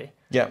this already.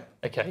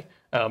 Okay.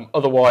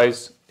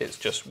 Otherwise, it's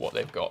just what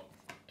they've got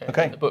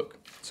in the book.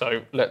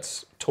 So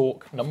let's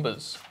talk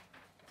numbers.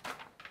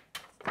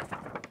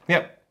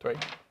 3.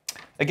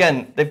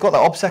 Again, they've got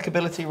that obsec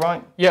ability,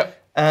 right?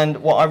 And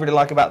what I really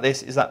like about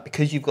this is that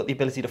because you've got the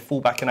ability to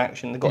fall back in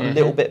action, they've got a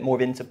little bit more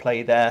of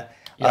interplay there.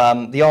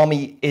 The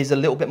army is a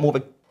little bit more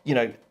of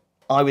a,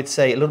 I would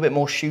say a little bit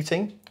more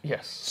shooting.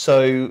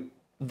 So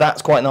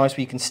that's quite nice,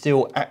 where you can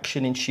still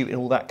action and shoot and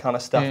all that kind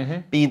of stuff,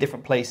 be in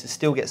different places,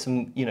 still get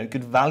some,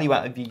 good value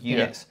out of your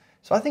units.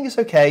 So I think it's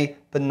okay,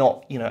 but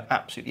not,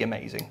 absolutely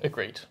amazing.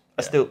 Agreed.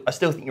 I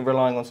still think you're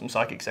relying on some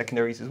psychic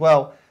secondaries as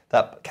well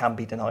that can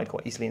be denied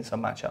quite easily in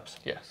some matchups.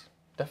 Yes,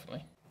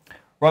 definitely.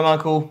 Right,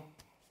 Michael.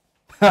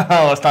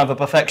 It's time for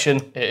perfection.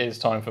 It is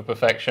time for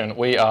perfection.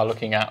 We are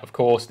looking at, of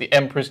course, the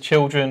Emperor's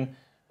Children,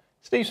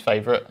 Steve's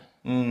favourite.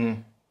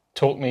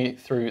 Talk me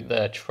through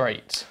their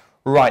trait.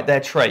 Right, their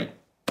trait.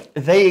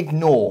 They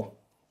ignore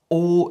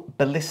all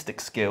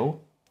ballistic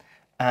skill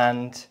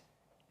and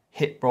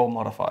hit roll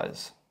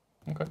modifiers.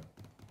 Okay,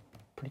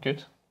 pretty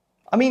good.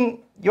 I mean,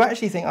 you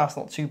actually think that's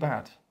not too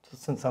bad. It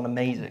doesn't sound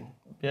amazing.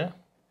 Yeah.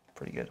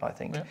 Pretty good, I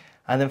think.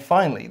 And then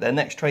finally, their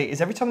next trait is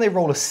every time they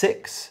roll a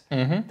 6,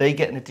 they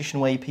get an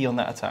additional AP on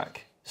that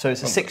attack. So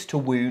it's a 6 to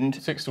wound.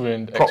 6 to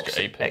wound,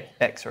 extra AP.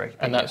 Extra AP.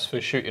 And that's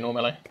for shooting or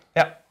melee?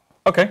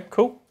 Okay,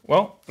 cool.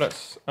 Well,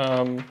 let's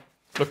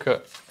look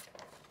at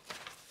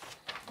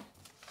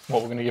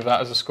what we're going to give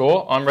that as a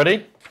score. I'm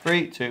ready.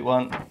 3, 2,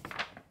 1.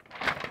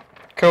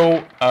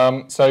 Cool.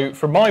 So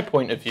from my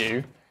point of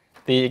view,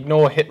 the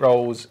ignore hit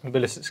rolls and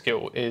ballistic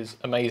skill is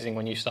amazing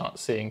when you start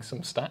seeing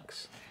some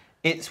stacks.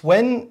 It's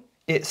when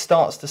it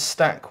starts to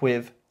stack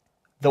with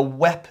the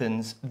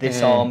weapons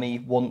this army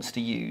wants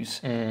to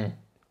use.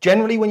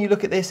 Generally, when you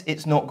look at this,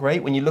 it's not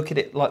great. When you look at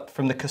it like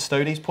from the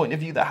Custodies' point of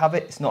view that have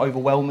it, it's not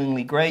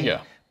overwhelmingly great. Yeah.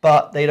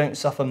 But they don't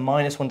suffer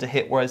 -1 to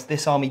hit, whereas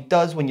this army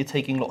does when you're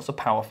taking lots of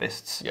power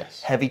fists,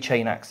 Yes. heavy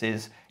chain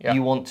axes. Yeah.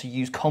 You want to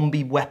use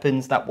combi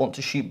weapons that want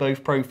to shoot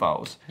both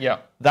profiles. Yeah.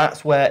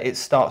 That's where it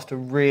starts to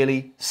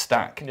really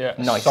stack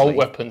nicely. Assault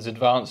weapons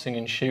advancing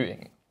and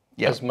shooting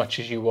Yeah. as much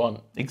as you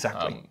want.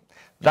 Exactly.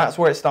 That's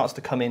where it starts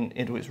to come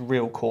into its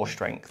real core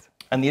strength.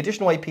 And the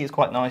additional AP is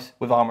quite nice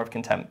with Armour of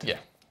Contempt. Yeah.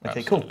 Okay,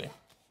 absolutely.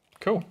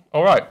 Cool.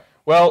 All right.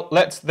 Well,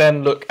 let's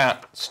then look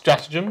at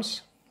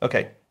stratagems.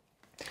 Okay.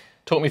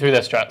 Talk me through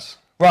their strats.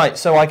 Right,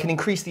 so I can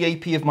increase the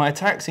AP of my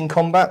attacks in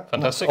combat.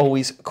 Fantastic. That's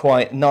always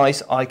quite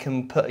nice. I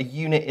can put a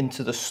unit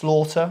into the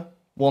slaughter,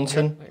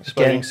 wanton.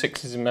 Exploding Again,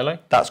 6s in melee.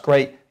 that's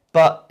great.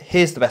 But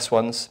here's the best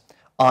ones.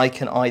 I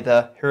can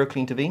either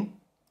Hurricane Intervene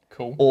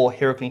Cool. or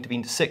Hurricane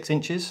Intervene to 6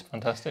 inches.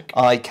 Fantastic.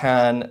 I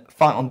can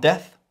fight on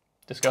death.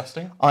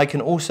 Disgusting. I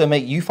can also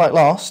make you fight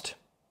last.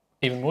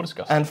 Even more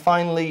disgusting. And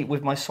finally,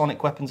 with my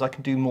sonic weapons, I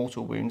can do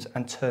mortal wounds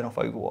and turn off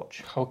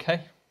Overwatch.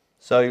 Okay.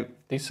 So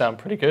These sound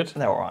pretty good.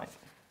 they're all right.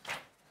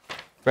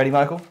 Ready,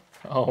 Michael?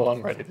 Oh,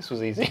 I'm ready. This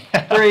was easy.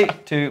 3,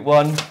 2,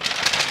 1.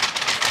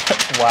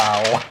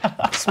 Wow.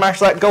 Smash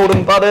that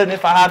golden button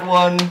if I had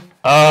one.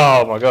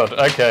 Oh my god.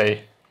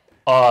 Okay.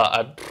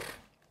 I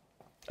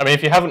mean,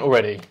 if you haven't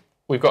already,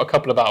 we've got a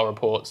couple of battle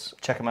reports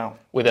Check them out.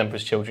 with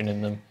Emperor's Children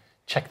in them.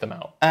 Check them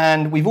out.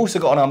 And we've also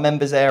got on our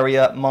members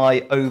area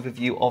my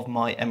overview of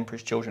my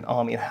Emperor's Children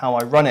army and how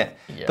I run it.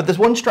 Yeah. But there's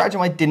one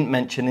stratagem I didn't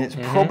mention, and it's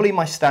probably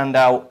my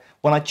standout.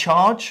 When I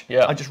charge,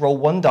 I just roll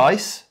 1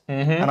 dice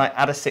and I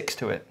add a 6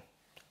 to it.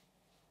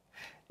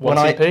 One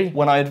CP?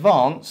 When I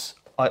advance,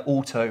 I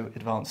auto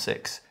advance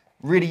 6.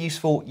 Really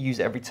useful, use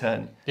it every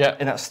turn. Yeah.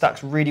 And that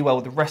stacks really well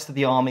with the rest of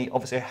the army.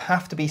 Obviously, I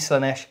have to be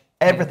Slanesh.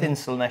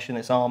 Everything's Slanesh in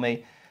this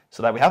army.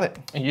 So there we have it.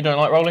 And you don't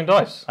like rolling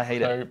dice. I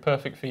hate it. So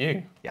perfect for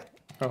you. Yeah.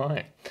 All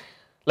right.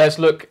 Let's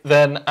look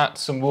then at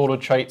some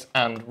Warlord Traits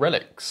and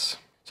Relics.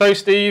 So,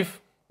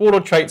 Steve,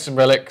 Warlord Traits and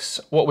Relics,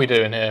 what are we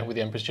doing here with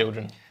the Emperor's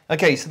Children?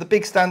 Okay, so the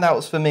big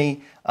standouts for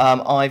me,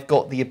 I've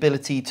got the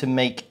ability to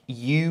make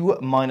you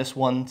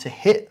 -1 to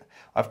hit.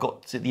 I've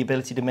got the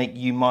ability to make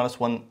you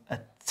 -1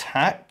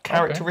 attack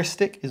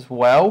characteristic as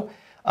well.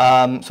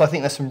 So I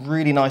think there's some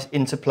really nice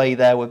interplay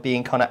there with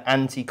being kind of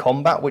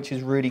anti-combat, which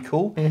is really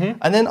cool.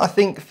 And then I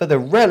think for the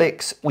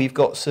relics, we've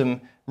got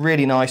some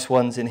really nice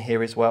ones in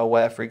here as well,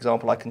 where, for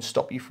example, I can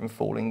stop you from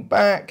falling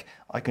back.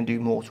 I can do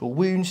mortal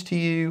wounds to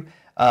you.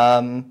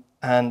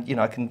 And, you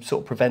know, I can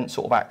sort of prevent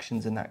sort of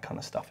actions and that kind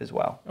of stuff as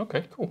well.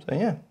 Okay, cool. So,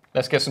 yeah.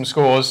 Let's get some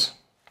scores.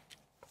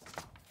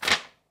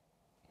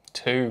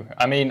 2.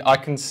 I mean, I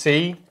can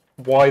see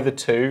why the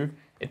 2.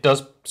 It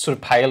does sort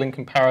of pale in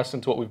comparison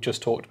to what we've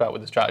just talked about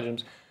with the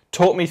stratagems.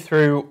 Talk me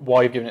through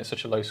why you've given it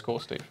such a low score,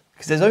 Steve.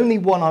 Because there's only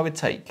one I would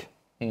take.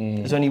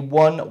 There's only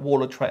one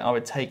Warlord trait I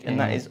would take, and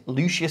that is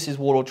Lucius's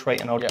Warlord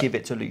trait, and I would give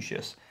it to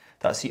Lucius.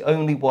 That's the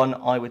only one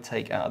I would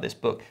take out of this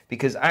book,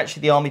 because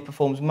actually the army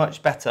performs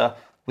much better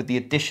with the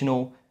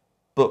additional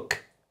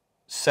book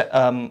set,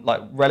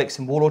 like relics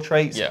and Warlord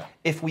traits.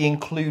 If we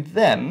include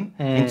them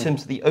in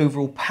terms of the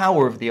overall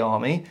power of the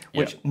army,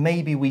 which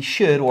maybe we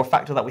should, or a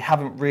factor that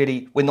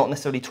we're not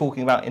necessarily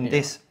talking about in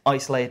this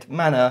isolated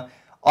manner,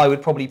 I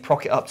would probably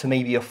proc it up to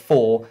maybe a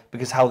 4,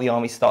 because how the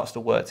army starts to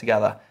work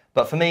together.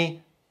 But for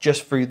me,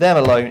 just through them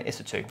alone, it's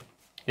a 2.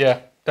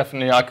 Yeah,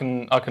 definitely. I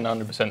can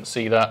 100%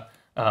 see that.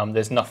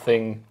 There's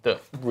nothing that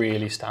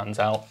really stands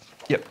out.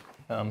 Yep.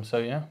 So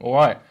yeah, all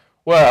right.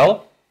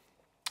 Well,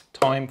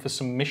 time for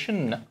some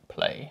mission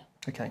play.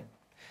 Okay.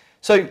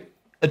 So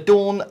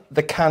adorn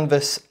the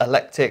canvas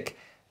eclectic.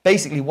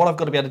 Basically, what I've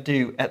got to be able to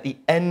do at the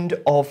end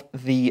of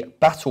the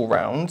battle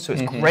round. So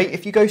it's great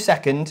if you go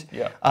second.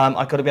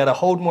 I've got to be able to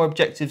hold more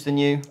objectives than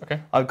you.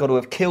 I've got to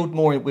have killed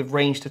more with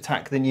ranged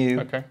attack than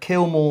you.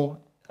 Kill more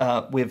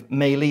with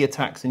melee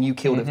attacks than you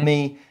killed of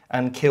me,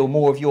 and kill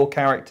more of your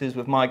characters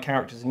with my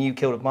characters than you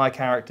killed of my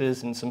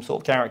characters, and some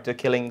sort of character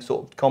killing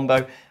sort of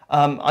combo.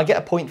 I get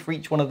a point for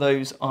each one of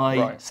those.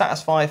 I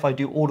satisfy. If I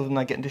do all of them,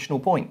 I get an additional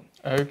point.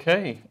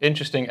 Okay,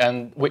 interesting.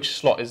 And which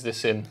slot is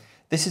this in?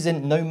 This is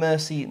in No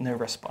Mercy, No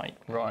Respite.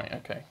 Right,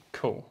 okay,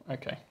 cool,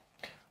 okay.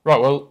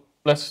 Right, well,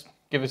 let's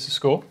give this a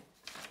score.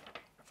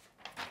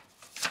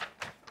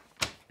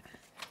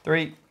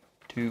 3,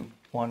 2,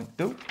 1,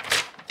 go.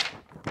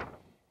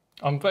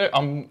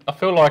 I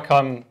feel like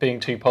I'm being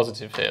too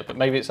positive here, but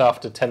maybe it's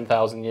after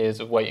 10,000 years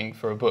of waiting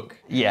for a book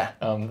that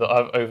I'm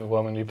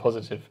overwhelmingly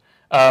positive.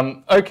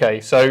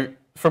 Okay, so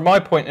from my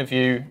point of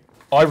view,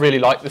 I really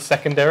like the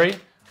secondary.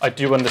 I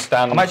do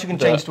understand. I'm actually going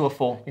to change to a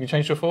 4. You can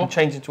change to a 4? I'm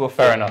changing to a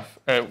 4. Fair enough.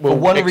 We'll for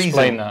one explain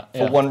reason. that.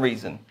 For one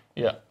reason.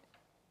 Yeah.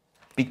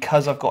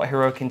 because I've got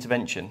heroic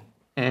intervention.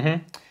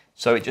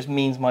 So it just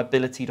means my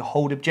ability to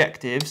hold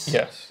objectives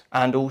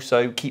and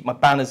also keep my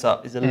banners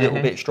up is a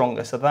little bit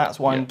stronger. So that's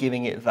why I'm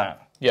giving it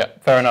that. Yeah,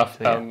 fair enough.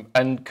 So,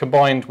 and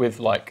combined with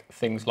like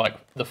things like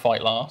the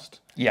fight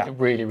last, it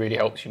really, really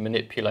helps you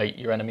manipulate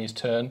your enemy's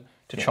turn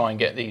to try and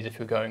get these if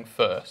you're going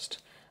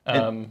first.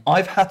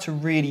 I've had to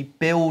really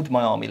build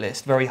my army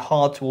list very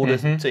hard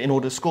in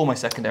order to score my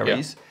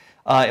secondaries.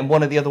 And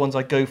one of the other ones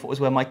I go for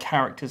is where my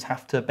characters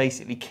have to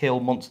basically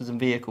kill monsters and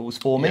vehicles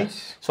for me.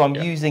 So I'm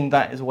using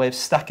that as a way of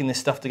stacking this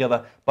stuff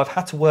together. But I've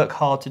had to work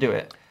hard to do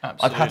it.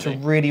 I've had to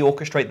really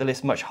orchestrate the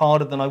list much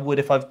harder than I would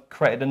if I've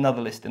created another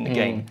list in the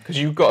game. Because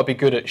you've got to be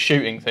good at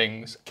shooting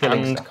things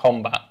and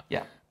combat.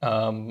 Yeah.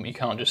 You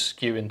can't just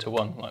skew into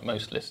one like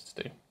most lists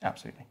do.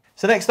 Absolutely.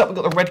 So next up, we've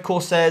got the Red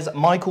Corsairs.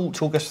 Michael,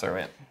 talk us through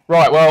it.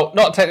 Right, well,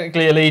 not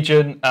technically a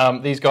legion.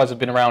 These guys have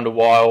been around a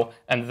while,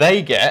 and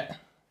they get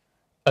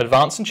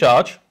advance and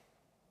charge,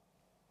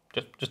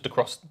 just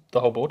across the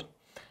whole board,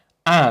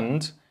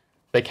 and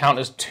they count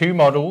as 2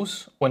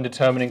 models when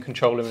determining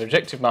control of an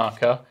objective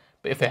marker,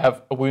 but if they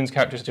have a wounds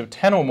characteristic of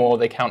 10 or more,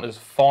 they count as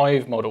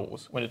 5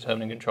 models when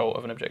determining control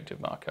of an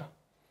objective marker.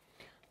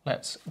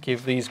 Let's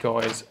give these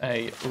guys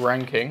a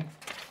ranking.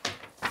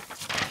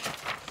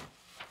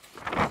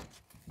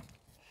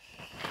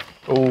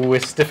 Oh,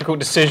 it's a difficult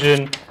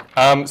decision.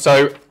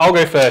 So I'll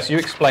go first. You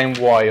explain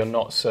why you're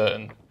not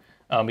certain.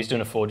 He's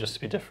doing a 4 just to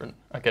be different.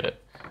 I get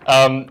it.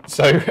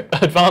 So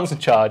advance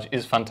and charge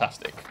is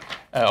fantastic.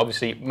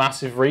 Obviously,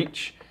 massive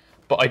reach,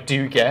 but I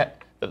do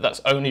get that that's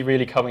only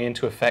really coming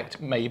into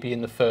effect maybe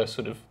in the first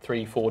sort of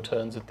 3-4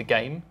 turns of the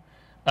game.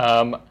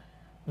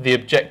 The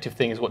objective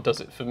thing is what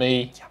does it for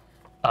me.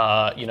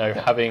 You know,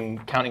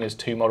 counting as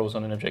 2 models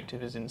on an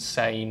objective is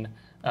insane.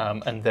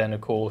 And then,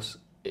 of course,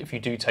 if you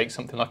do take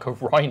something like a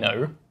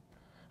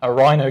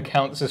rhino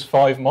counts as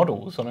 5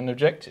 models on an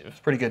objective. It's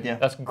pretty good, yeah.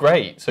 That's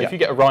great. So if you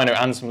get a rhino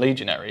and some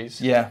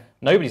legionaries,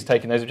 nobody's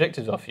taking those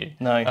objectives off you.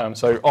 No.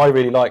 So I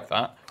really like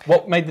that.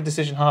 What made the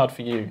decision hard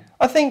for you?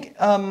 I think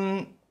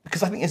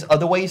because I think there's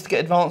other ways to get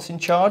advance in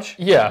charge.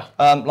 Yeah.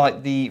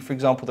 Like for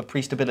example, the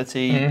priest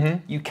ability.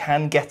 You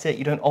can get it.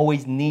 You don't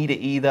always need it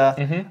either.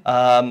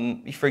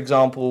 For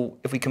example,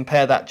 if we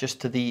compare that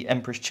just to the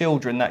Emperor's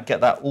Children, that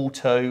get that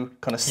auto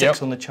kind of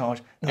 6 on the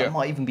charge, that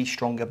might even be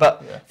stronger.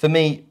 But for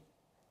me,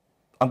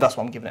 that's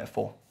why I'm giving it a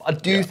 4. I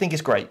do think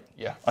it's great.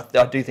 Yeah.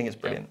 I do think it's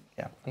brilliant.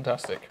 Yeah.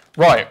 Fantastic.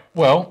 Right.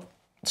 Well,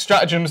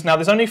 stratagems. Now,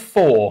 there's only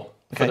 4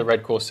 for the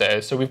Red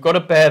Corsairs, so we've got to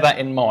bear that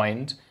in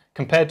mind.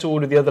 Compared to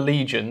all of the other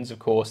legions, of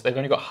course, they've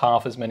only got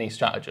half as many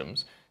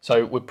stratagems.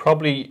 So we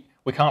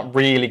can't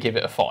really give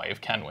it a 5,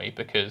 can we?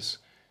 Because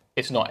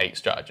it's not 8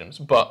 stratagems.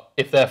 But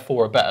if their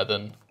 4 are better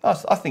than I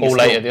think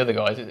all 8 of the other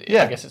guys, I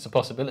guess it's a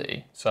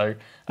possibility. So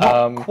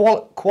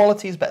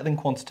quality is better than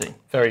quantity.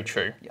 Very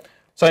true. Yeah.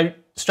 So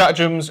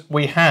stratagems,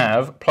 we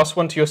have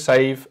 +1 to your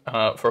save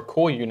for a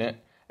core unit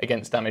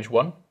against damage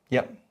 1.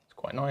 Yep. It's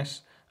quite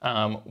nice.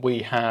 We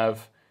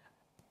have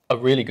a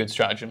really good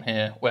stratagem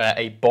here where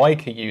a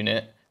biker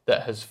unit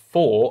that has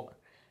fought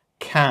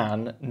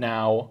can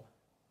now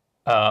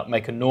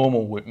make a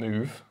normal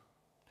move.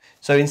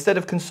 So instead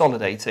of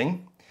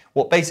consolidating,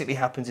 what basically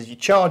happens is you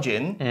charge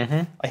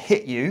in, I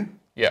hit you,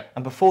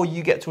 and before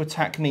you get to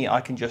attack me,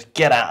 I can just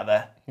get out of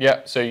there.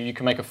 Yeah, so you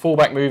can make a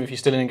fallback move if you're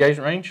still in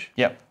engagement range.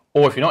 Yep.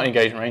 Or if you're not in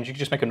engagement range, you can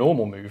just make a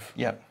normal move.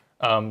 Yep.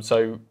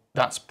 So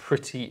that's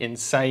pretty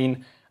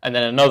insane. And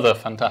then another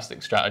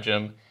fantastic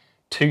stratagem,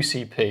 2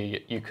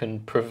 CP, you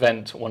can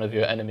prevent one of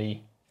your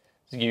enemy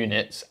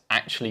units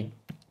actually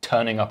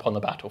turning up on the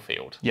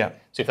battlefield. Yeah.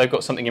 So if they've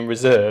got something in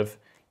reserve,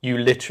 you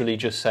literally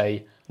just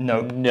say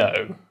no.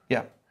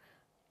 Yeah.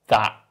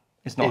 That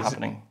is not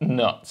happening.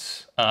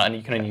 Nuts. And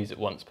you can only use it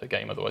once per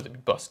game, otherwise it'd be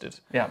busted.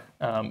 Yeah.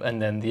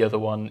 And then the other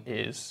one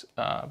is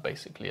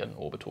basically an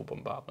orbital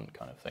bombardment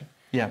kind of thing.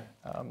 Yeah.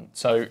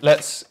 So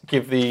let's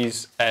give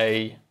these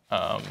a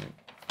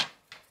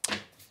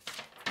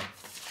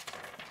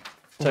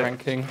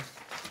ranking.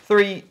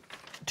 3,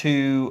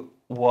 2,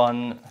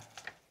 1.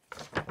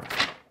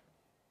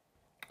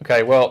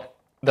 Okay, well,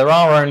 there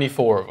are only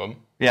 4 of them.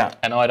 Yeah.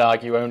 And I'd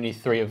argue only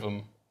 3 of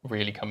them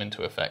really come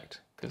into effect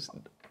because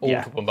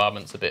orbital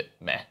bombardment's a bit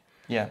meh.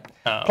 Yeah.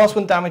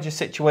 +1 damage is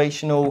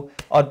situational.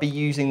 I'd be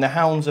using the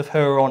Hounds of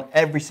Her on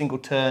every single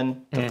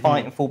turn to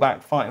fight and fall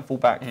back, fight and fall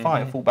back,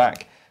 fight and fall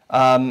back.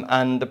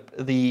 And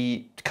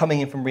the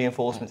coming in from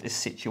reinforcements is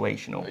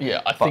situational.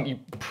 Yeah, I think you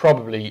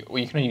probably, well,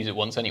 you can only use it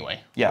once anyway.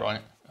 Yeah.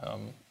 Right?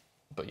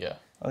 But yeah.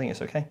 I think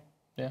it's okay.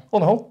 Yeah.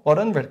 On the whole, well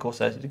done, Red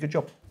Corsairs. You did a good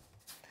job.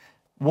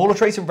 Warlord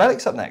Traits and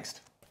Relics up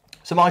next.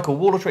 So, Michael,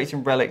 Warlord Traits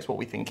and Relics, what are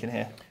we thinking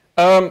here?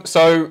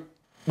 So,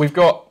 we've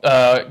got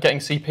getting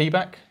CP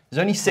back.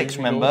 There's only 6,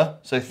 remember?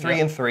 So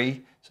 3 and 3.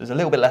 So, there's a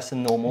little bit less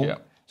than normal. Yeah.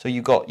 So,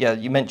 you've got,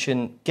 you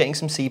mentioned getting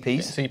some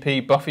CPs.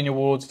 CP, buffing your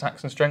wards,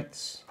 attacks and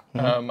strengths.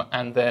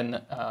 And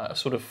then a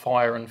sort of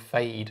fire and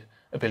fade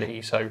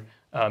ability. So,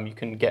 you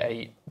can get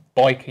a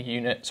biker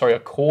unit, a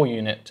core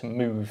unit to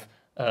move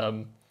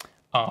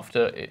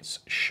after it's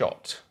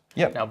shot.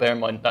 Yep. Now, bear in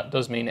mind, that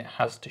does mean it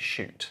has to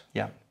shoot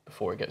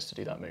before it gets to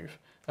do that move.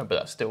 but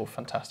that's still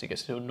fantastic.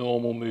 It's still a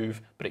normal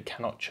move, but it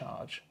cannot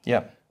charge.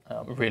 Yeah.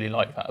 Really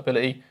like that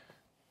ability.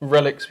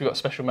 Relics, we've got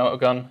special melter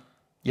gun.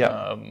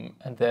 Yeah.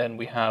 And then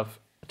we have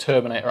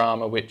Terminator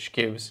armor, which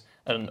gives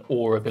an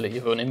aura ability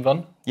of an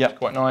invuln. Yeah. Which is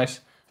quite nice.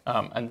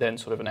 And then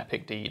sort of an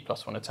epic DE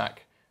 +1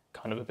 attack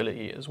kind of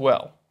ability as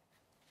well.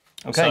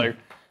 Okay. So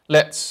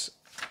let's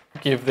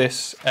give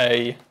this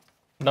a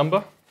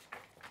number.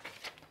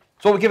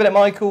 So we're giving it,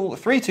 Michael,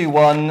 3, 2,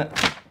 1.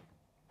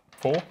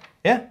 4.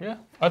 Yeah. Yeah,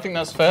 I think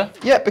that's fair.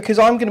 Yeah, because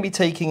I'm going to be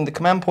taking the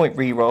command point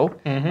reroll.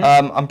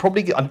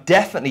 I'm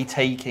definitely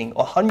taking,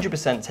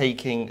 100%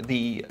 taking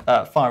the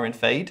fire and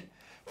fade,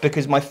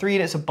 because my 3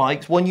 units of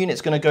bikes, 1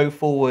 unit's going to go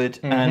forward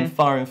and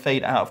fire and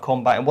fade out of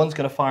combat, and 1's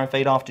going to fire and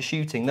fade after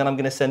shooting. Then I'm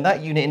going to send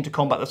that unit into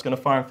combat that's going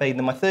to fire and fade, and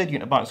then my 3rd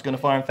unit of bikes is going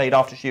to fire and fade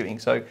after shooting.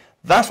 So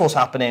that's what's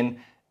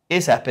happening.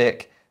 It's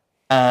epic.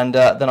 And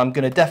then I'm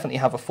going to definitely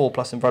have a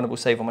 4+ invulnerable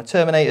save on my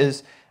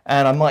Terminators.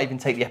 And I might even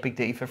take the Epic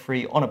D for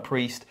free on a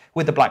Priest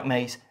with the Black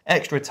Mace,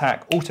 extra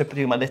attack, also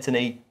do my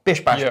Litany,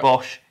 bish bash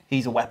bosh,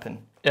 he's a weapon.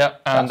 Yeah,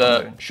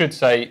 and should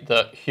say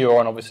that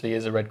Huron obviously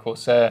is a Red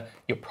Corsair.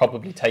 You're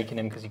probably taking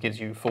him because he gives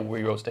you full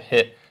rerolls to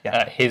hit.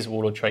 Yeah. His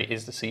Warlord trait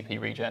is the CP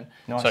regen.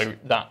 Nice. So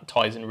that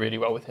ties in really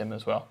well with him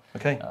as well.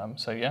 Okay.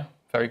 So yeah,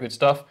 very good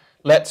stuff.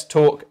 Let's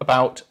talk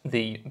about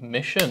the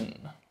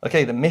mission.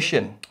 Okay, the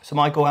mission. So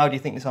Michael, how do you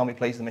think this army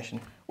plays the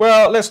mission?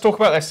 Well, let's talk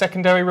about their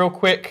secondary real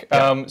quick.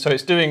 Yeah. So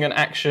it's doing an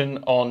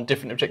action on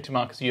different objective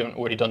markers you haven't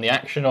already done the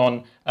action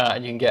on,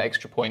 and you can get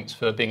extra points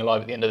for being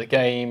alive at the end of the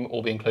game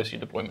or being close to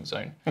your deployment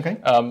zone. Okay.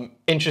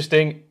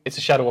 Interesting. It's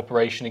a shadow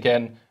operation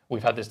again.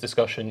 We've had this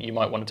discussion. You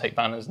might want to take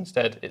banners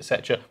instead,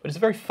 etc. But it's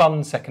a very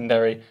fun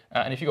secondary,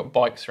 and if you've got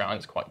bikes around,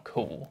 it's quite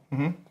cool.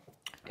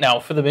 Now,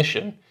 for the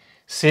mission,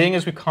 seeing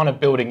as we're kind of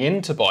building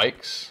into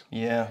bikes,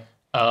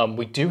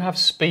 we do have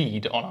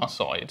speed on our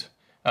side.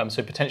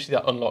 So potentially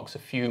that unlocks a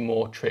few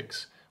more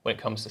tricks when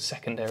it comes to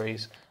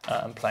secondaries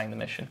and playing the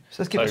mission.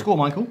 So let's give it a score,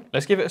 Michael.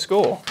 Let's give it a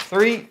score.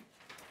 3,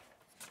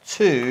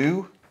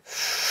 2,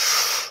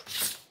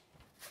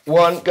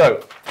 1,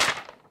 go.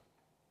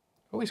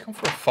 Oh, he's gone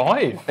for a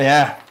 5.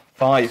 Yeah,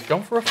 5. He's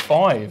gone for a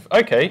 5.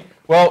 Okay,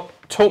 well,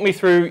 talk me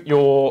through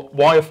your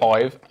why a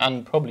 5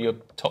 and probably your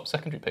top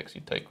secondary picks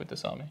you'd take with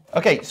this army.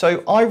 Okay,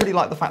 so I really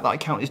like the fact that I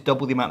count as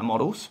double the amount of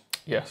models.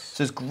 Yes.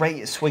 So it's great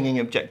at swinging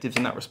objectives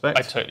in that respect.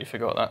 I totally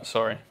forgot that,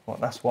 sorry. Well,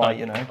 that's why,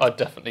 you know. I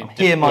definitely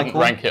wouldn't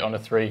rank it on a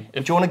 3.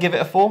 Do you want to give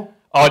it a 4?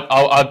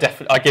 I'll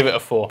definitely give it a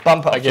 4.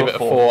 Bump up I give it a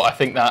 4. I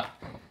think that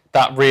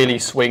really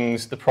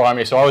swings the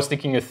primary. So I was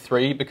thinking of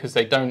 3 because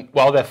they don't,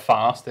 while they're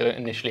fast, they don't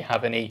initially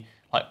have any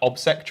like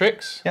obsec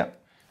tricks. Yeah.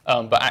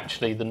 But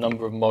actually the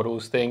number of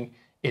models thing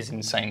is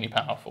insanely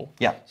powerful.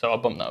 Yeah. So I'll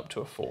bump that up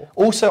to a 4.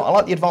 Also, I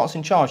like the advance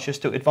in charge,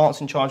 just to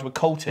advance in charge with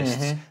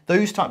cultists.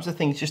 Those types of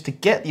things, just to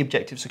get the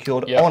objective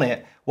secured on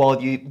it,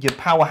 while your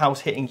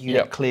powerhouse hitting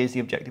unit clears the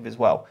objective as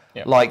well.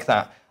 Like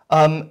that.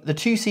 The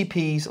 2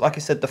 CPs, like I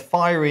said, the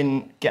fire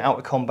in, get out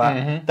of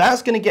combat,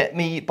 that's going to get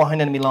me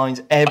behind enemy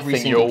lines every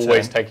single turn. You're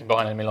always taking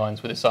behind enemy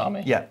lines with this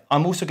army. Yeah.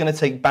 I'm also going to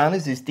take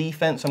banners as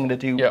defense. I'm going to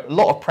do a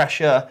lot of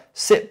pressure,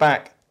 sit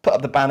back, put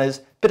up the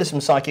banners, bit of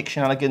some psychic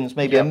shenanigans,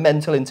 maybe a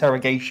mental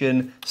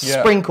interrogation,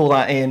 sprinkle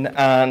that in,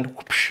 and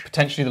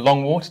potentially the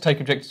long war to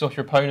take objectives off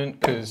your opponent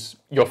because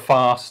you're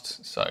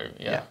fast. So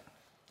yeah,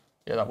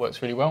 that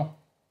works really well.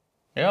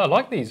 Yeah, I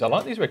like these. I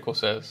like these Red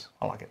Corsairs.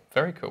 I like it.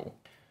 Very cool.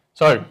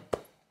 So,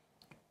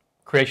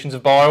 Creations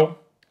of Bile.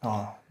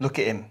 Oh, look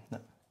at him.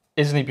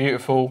 Isn't he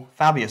beautiful?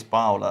 Fabius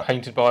Bile.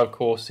 Painted by, of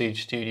course,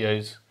 Siege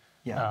Studios.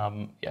 Yeah.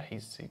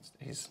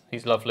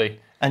 He's lovely.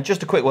 And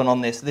just a quick one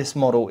on this. This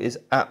model is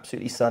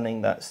absolutely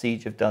stunning that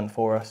Siege have done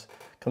for us.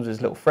 Comes with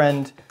his little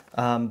friend.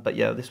 But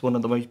yeah, this is one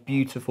of the most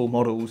beautiful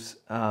models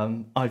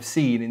I've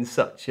seen in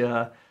such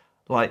a...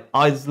 Like,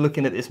 I was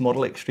looking at this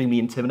model extremely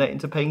intimidating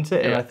to paint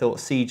it, and I thought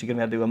Siege are going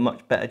to do a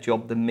much better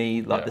job than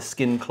me. Like the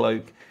skin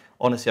cloak,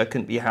 honestly, I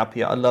couldn't be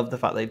happier. I love the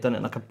fact they've done it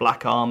in like a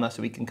black armor,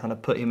 so we can kind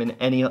of put him in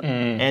any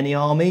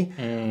army.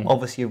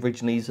 Obviously,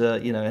 originally he's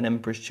an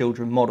Emperor's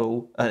Children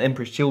model, an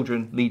Emperor's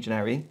Children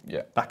legionary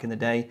back in the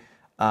day.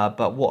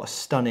 But what a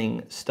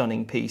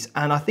stunning piece.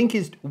 And I think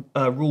his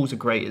rules are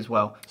great as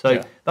well.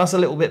 So that's a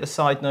little bit of a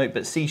side note,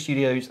 but C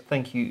Studios,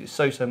 thank you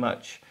so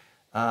much.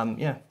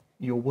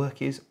 Your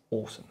work is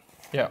awesome.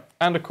 Yeah,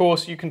 and of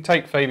course you can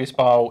take Fabius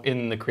Bile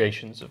in the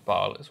Creations of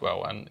Bile as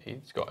well, and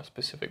he's got a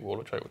specific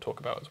Warlord trait we'll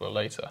talk about as well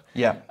later.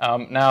 Yeah.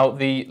 Now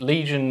the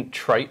Legion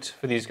trait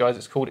for these guys,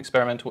 it's called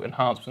Experimental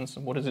Enhancements,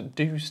 and what does it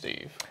do,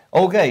 Steve?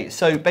 Okay,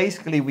 so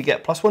basically we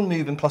get +1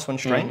 move and +1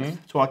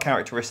 strength to our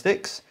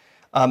characteristics.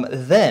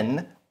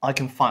 Then I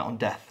can fight on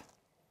death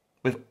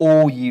with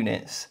all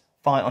units.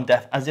 Fight on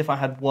death as if I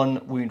had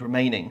 1 wound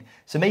remaining.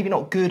 So maybe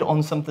not good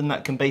on something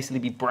that can basically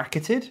be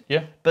bracketed,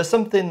 but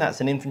something that's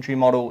an infantry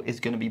model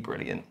is going to be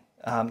brilliant.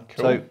 Cool.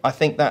 So I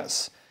think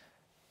that's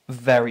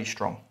very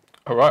strong.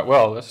 All right,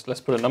 well, let's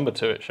put a number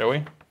to it, shall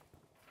we?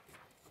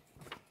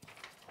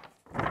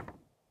 I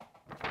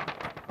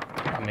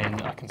mean,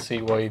 I can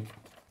see why,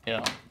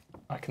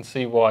 I can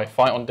see why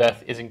Fight on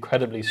Death is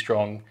incredibly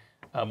strong.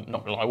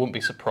 Not gonna lie, I wouldn't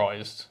be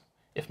surprised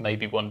if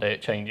maybe one day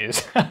it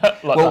changes,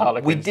 like the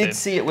Harlequins we did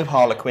see it with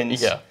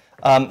Harlequins. Yeah.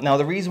 Now,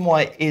 the reason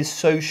why it is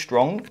so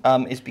strong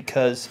is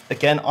because,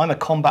 again, I'm a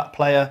combat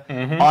player.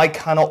 I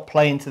cannot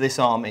play into this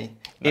army.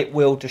 No. It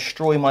will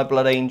destroy my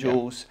Blood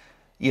Angels,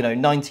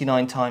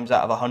 99 times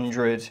out of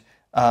 100.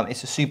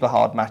 It's a super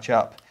hard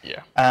matchup.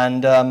 Yeah.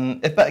 And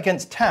if bet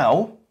against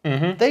Tau,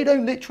 they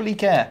don't literally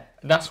care.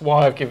 That's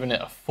why I've given it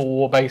a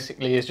 4,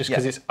 basically, is just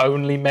because it's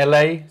only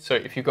melee. So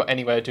if you've got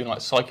any way of doing like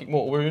Psychic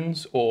Mortal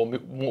Wounds or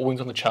Mortal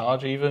Wounds on the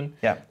charge even,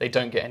 they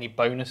don't get any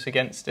bonus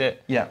against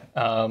it. Yeah.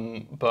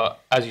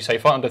 But as you say,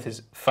 Fight on Death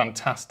is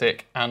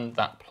fantastic, and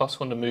that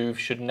 +1 to move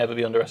should never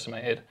be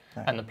underestimated.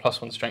 No. And the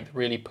 +1 strength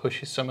really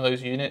pushes some of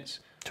those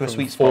units to a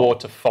sweet 4 spot.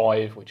 to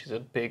 5, which is a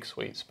big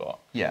sweet spot.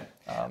 Yeah.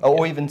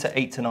 Or even to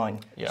 8 to 9.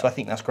 Yeah. So I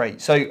think that's great.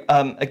 So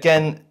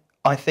again,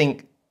 I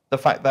think the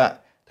fact that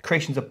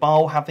Creations of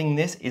Baal having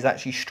this is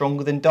actually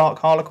stronger than Dark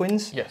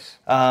Harlequins. Yes.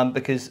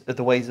 Because of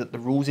the ways that the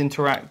rules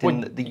interact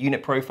in the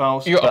unit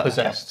profiles. You got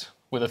Possessed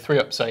with a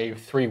 3-up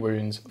save, 3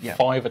 wounds,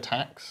 5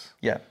 attacks.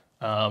 Yeah.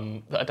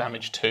 That are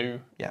damage 2.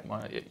 Yeah.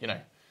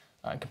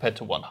 Compared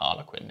to 1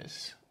 Harlequin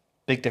is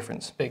big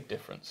difference. Big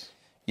difference.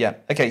 Yeah.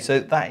 Okay. So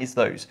that is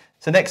those.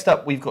 So next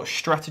up, we've got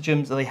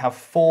Stratagems. They have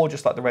 4,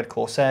 just like the Red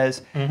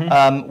Corsairs.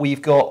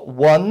 We've got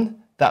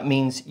 1. That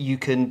means you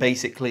can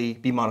basically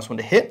be -1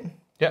 to hit.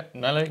 Yeah,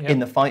 melee, in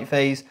the fight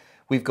phase.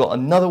 We've got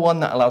another one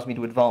that allows me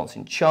to advance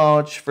in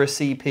charge for a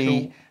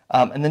CP.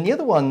 Cool. And then the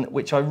other one,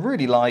 which I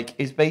really like,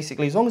 is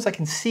basically as long as I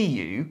can see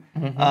you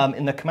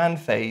in the command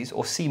phase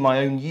or see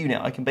my own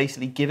unit, I can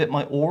basically give it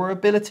my aura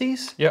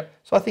abilities. Yep.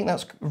 So I think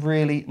that's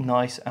really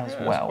nice as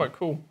well. That's quite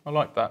cool. I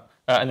like that.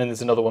 And then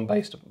there's another one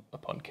based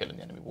upon killing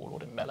the enemy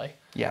warlord in melee.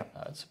 Yeah.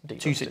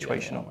 2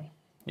 situational.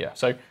 Yeah.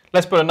 So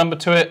let's put a number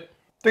to it.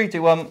 3,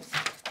 2, 1.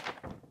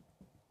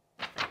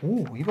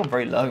 Ooh, you've gone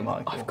very low,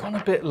 Michael. I've gone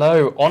a bit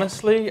low.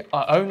 Honestly,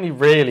 I only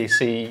really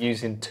see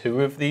using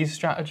 2 of these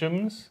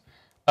stratagems.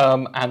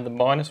 And the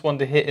 -1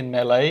 to hit in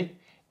melee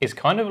is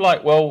kind of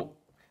like, well,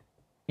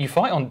 you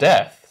fight on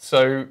death,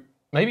 so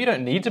maybe you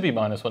don't need to be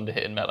 -1 to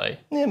hit in melee.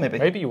 Yeah, maybe.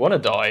 Maybe you want to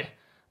die.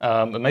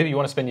 But maybe you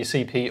want to spend your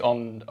CP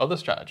on other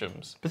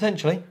stratagems.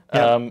 Potentially.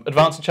 Yeah.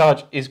 Advance and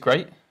charge is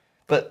great.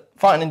 But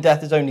fighting in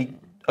death is only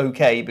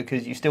okay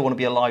because you still want to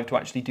be alive to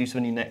actually do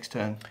something next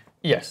turn.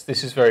 Yes,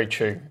 this is very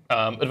true.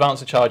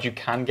 Advance and charge you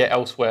can get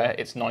elsewhere.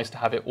 It's nice to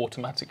have it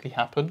automatically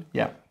happen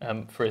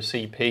for a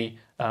CP.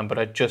 But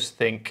I just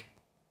think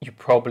you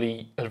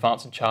probably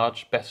advance and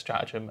charge, best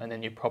stratagem, and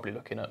then you're probably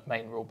looking at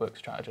main rulebook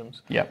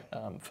stratagems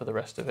for the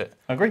rest of it.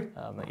 I agree.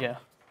 Yeah.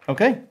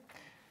 Okay.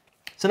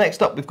 So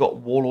next up, we've got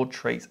Warlord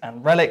Traits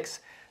and Relics.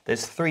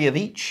 There's 3 of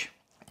each.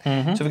 So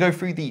if we go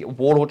through the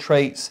Warlord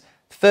Traits,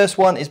 the first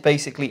one is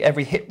basically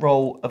every hit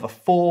roll of a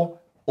 4,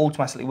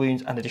 automatically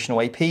wounds and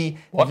additional AP.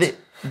 What?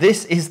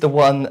 This is the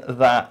one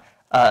that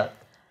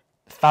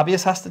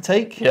Fabius has to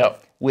take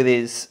with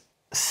his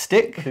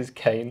stick. With his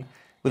cane.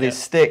 With his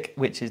stick,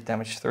 which is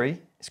damage 3.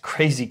 It's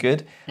crazy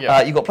good.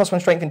 Yeah. You've got +1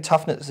 strength and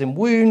toughness in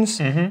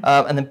wounds,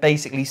 and then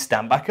basically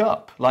stand back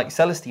up, like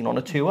Celestine on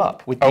a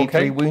 2-up, with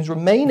D3 wounds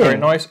remaining. Very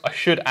nice. I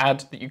should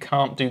add that you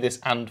can't do this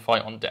and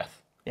fight on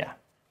death. Yeah.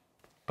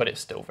 But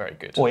it's still very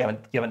good. Or you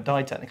haven't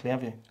died technically,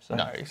 have you? So.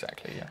 No,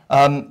 exactly, yeah.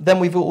 Then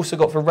we've also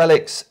got for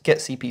Relics, get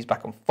CPs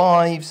back on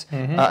 5s,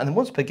 and then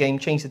once per game,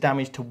 change the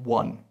damage to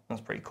 1.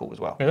 That's pretty cool as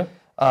well. Yeah.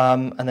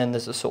 And then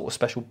there's a sort of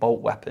special bolt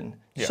weapon.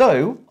 Yeah.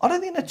 So, I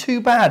don't think they're too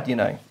bad,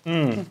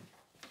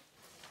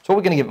 So what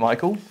we're going to give it,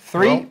 Michael?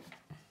 3,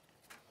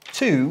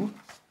 2,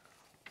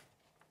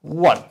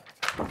 1.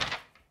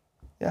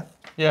 Yeah?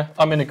 Yeah,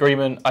 I'm in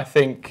agreement. I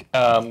think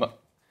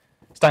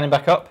standing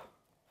back up,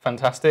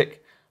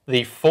 fantastic.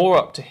 The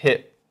 4-up to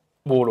hit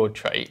Warlord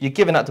trait. You're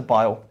giving that to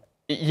Bile.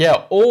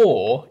 Yeah,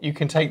 or you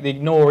can take the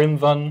Ignore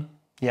Invuln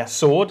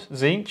sword,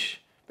 Zinch,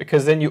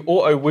 because then you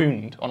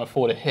auto-wound on a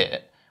 4 to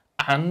hit,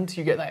 and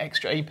you get that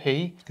extra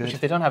AP, which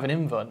if they don't have an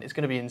Invuln, it's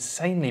going to be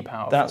insanely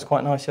powerful. That's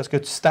quite nice. That's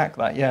good to stack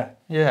that, yeah.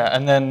 Yeah,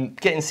 and then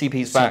getting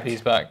CPs back.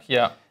 CPs back,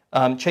 yeah.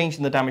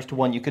 Changing the damage to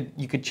 1, you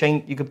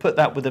could put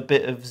that with a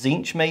bit of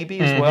Zinch maybe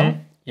as well.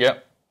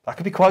 Yep. That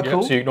could be quite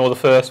cool. So you ignore the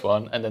first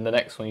one, and then the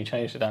next one you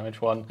change the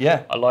damage 1.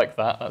 Yeah. I like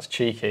that. That's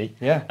cheeky.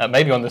 Yeah.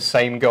 Maybe on the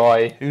same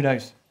guy. Who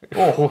knows?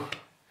 Oh.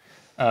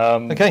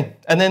 Okay,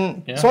 and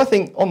then, so I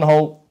think on the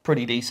whole,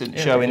 pretty decent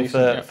showing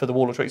for the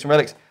Warlord Traits and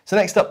Relics. So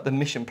next up, the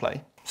mission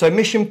play. So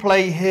mission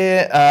play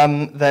here,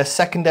 they're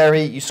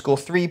secondary. You score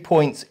 3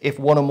 points if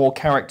 1 or more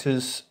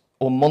characters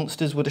or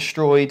monsters were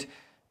destroyed.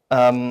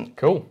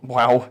 Cool.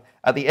 Wow.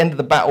 At the end of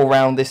the battle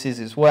round, this is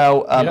as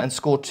well. And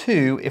score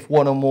 2 if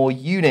 1 or more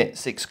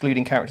units,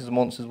 excluding characters and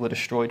monsters, were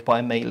destroyed by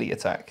a melee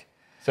attack.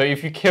 So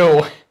if you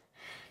kill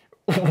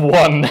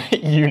 1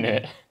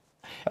 unit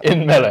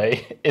in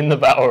melee in the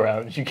battle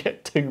round, you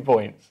get 2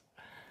 points.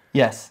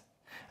 Yes.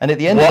 And at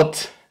the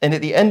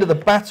end of the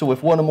battle,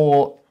 if 1 or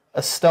more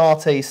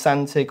Astarte,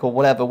 Santic, or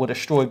whatever were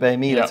destroyed by a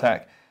melee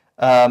attack,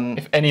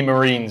 if any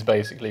Marines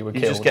basically were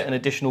killed, you just get an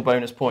additional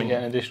bonus point. You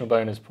get an additional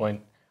bonus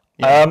point.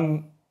 Yeah.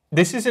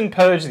 This is in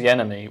Purge the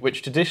Enemy,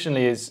 which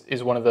traditionally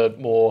is one of the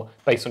more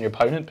based on your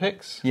opponent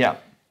picks. Yeah.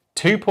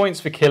 2 points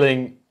for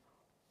killing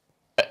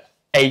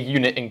a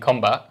unit in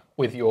combat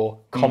with your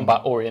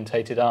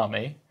combat-orientated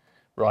army,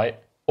 right?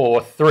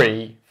 Or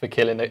 3 for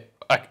killing it.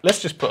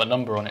 Let's just put a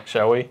number on it,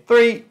 shall we?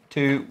 3,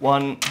 2,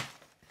 1.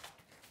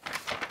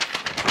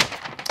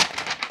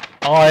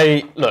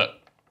 Look,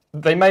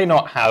 they may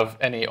not have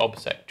any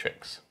obsec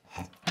tricks,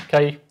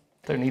 okay?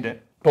 Don't need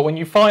it. But when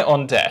you fight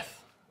on death,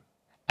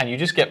 and you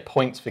just get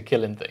points for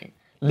killing things,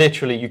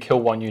 literally you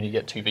kill 1 unit, you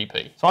get 2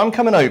 VP. So I'm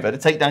coming over to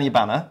take down your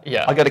banner.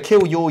 Yeah. I got to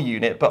kill your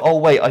unit, but oh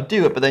wait, I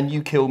do it, but then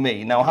you kill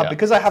me. Now,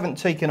 because I haven't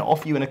taken it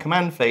off you in a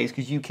command phase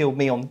because you killed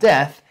me on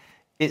death,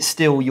 it's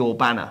still your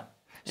banner.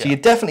 So you're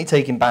definitely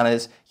taking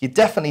banners, you're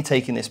definitely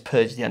taking this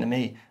Purge the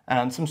Enemy,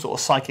 and some sort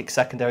of psychic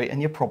secondary, and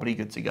you're probably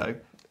good to go.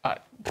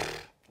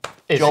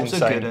 It's Jobs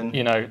insane. are good. And...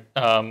 You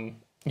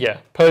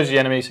know, Purge the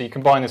Enemy, so you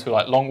combine this with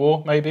like Long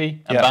War,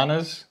 maybe, and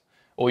banners,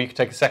 or you could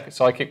take a second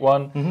psychic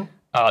one.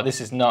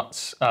 This is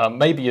nuts.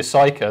 Maybe your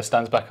Psyker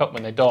stands back up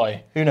when they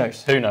die. Who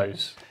knows? Who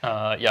knows?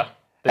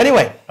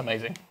 Anyway.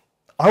 Amazing.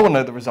 I want to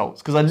know the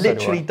results, because I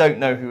literally don't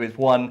know who has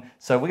won.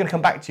 So we're going to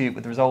come back to you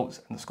with the results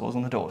and the scores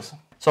on the doors.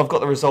 So I've got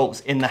the results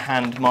in the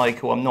hand,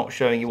 Michael. I'm not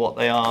showing you what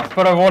they are.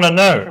 But I want to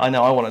know. I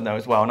know, I want to know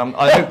as well. And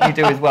I hope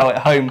you do as well at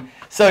home.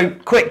 So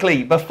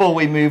quickly, before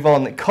we move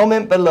on,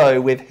 comment below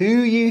with who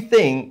you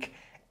think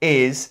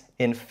is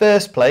in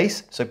first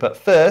place. So put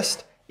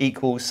first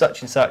equals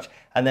such and such,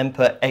 and then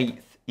put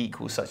 8th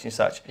equals such and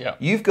such. Yeah.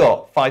 You've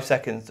got 5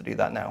 seconds to do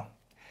that now.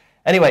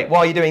 Anyway,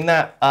 while you're doing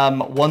that,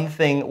 one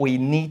thing we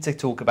need to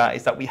talk about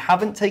is that we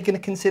haven't taken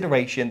into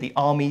consideration the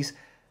army's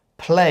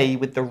play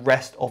with the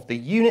rest of the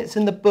units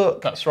in the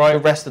book. That's right. The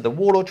rest of the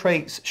Warlord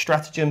traits,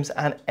 stratagems,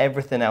 and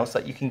everything else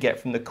that you can get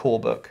from the core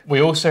book.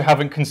 We also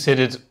haven't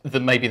considered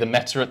maybe the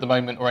meta at the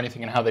moment or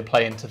anything and how they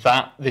play into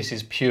that. This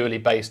is purely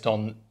based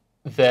on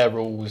their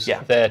rules,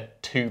 their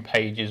 2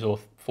 pages or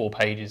 4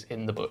 pages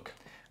in the book.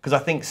 Because I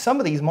think some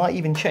of these might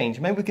even change.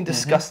 Maybe we can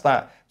discuss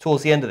that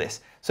towards the end of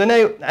this. So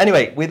now,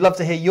 anyway, we'd love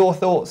to hear your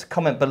thoughts.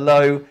 Comment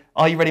below.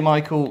 Are you ready,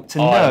 Michael, to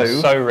know?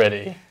 I'm so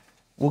ready.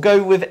 We'll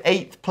go with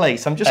 8th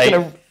place. I'm just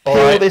going to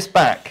peel this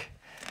back.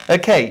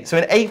 Okay, so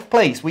in 8th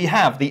place, we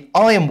have the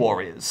Iron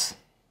Warriors.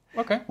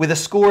 Okay. With a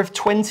score of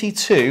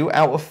 22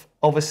 out of,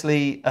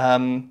 obviously...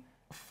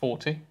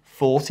 40.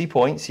 40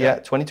 points,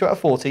 22 out of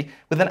 40,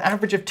 with an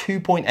average of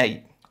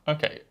 2.8.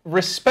 Okay,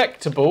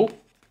 respectable.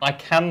 I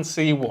can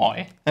see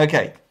why.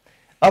 Okay,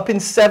 up in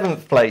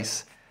 7th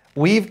place,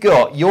 we've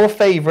got your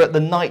favourite,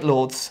 the Night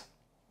Lords.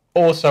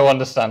 Also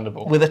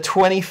understandable. With a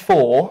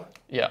 24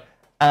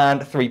 and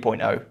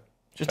 3.0.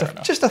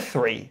 Just a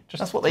 3.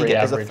 That's what they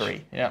get as a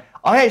 3. Yeah.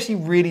 I actually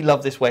really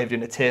love this way of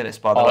doing a tier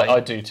list, by the way. I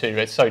do too.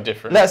 It's so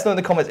different. Let us know in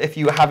the comments if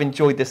you have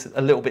enjoyed this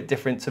a little bit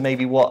different to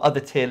maybe what other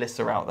tier lists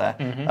are out there,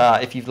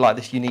 if you've liked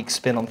this unique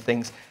spin on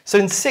things. So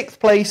in 6th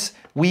place,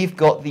 we've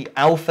got the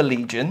Alpha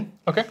Legion.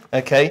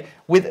 Okay.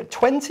 With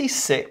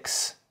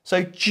 26,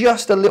 so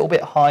just a little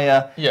bit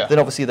higher than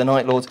obviously the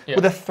Night Lords,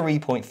 with a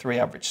 3.3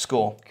 average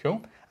score.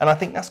 Cool. And I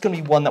think that's going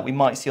to be one that we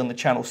might see on the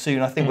channel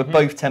soon. I think we're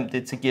both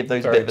tempted to give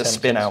those a bit of a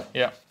spin out.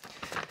 Yeah.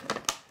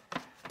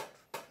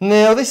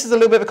 Now, this is a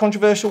little bit of a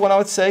controversial one, I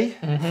would say.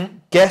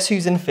 Guess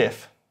who's in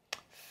 5th?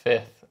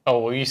 5th. Oh,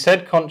 well, you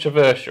said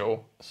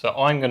controversial, so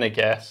I'm going to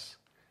guess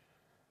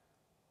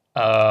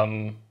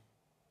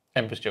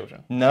Emperor's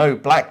Children. No,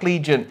 Black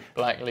Legion.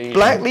 Black Legion.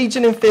 Black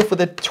Legion in 5th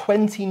with a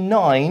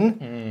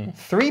 29,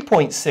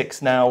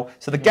 3.6 now.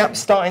 So the gap's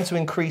starting to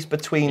increase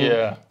between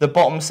the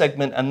bottom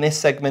segment and this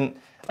segment.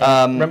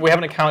 Remember, we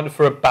haven't accounted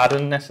for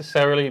Abaddon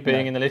necessarily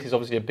being in the list. He's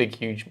obviously a big,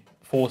 huge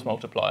force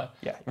multiplier.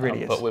 Yeah, it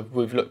really is. But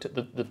we've looked at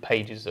the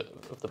pages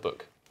of the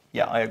book.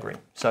 Yeah, I agree.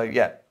 So,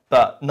 yeah,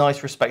 but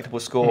nice, respectable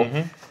score.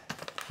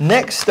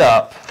 Next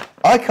up,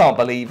 I can't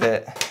believe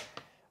it.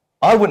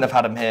 I wouldn't have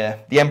had him here.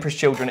 The Emperor's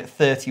Children at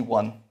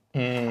 31.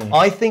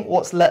 I think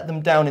what's let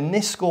them down in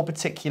this score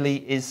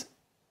particularly is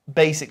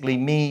basically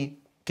me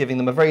giving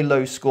them a very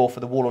low score for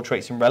the Warlord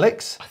Traits and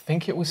Relics. I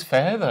think it was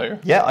fair, though.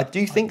 Yeah, I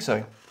do think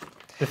so.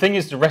 The thing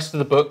is, the rest of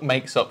the book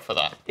makes up for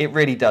that. It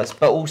really does.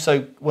 But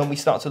also, when we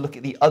start to look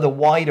at the other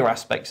wider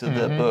aspects of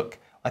the book,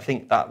 I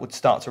think that would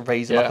start to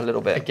raise it up a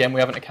little bit. Again, we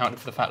haven't accounted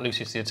for the fact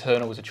Lucius the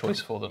Eternal was a choice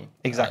for them.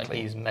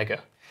 Exactly. He's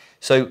mega.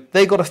 So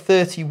they got a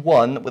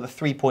 31 with a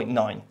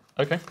 3.9.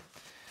 Okay.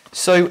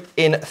 So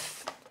in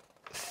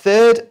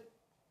 3rd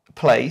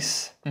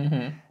place,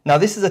 now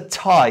this is a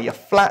tie, a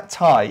flat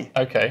tie.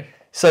 Okay.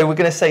 So we're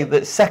going to say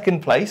that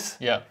 2nd place.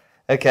 Yeah.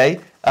 Okay.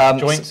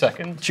 Joint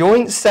second.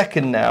 Joint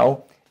second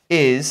now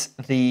is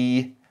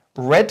the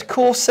Red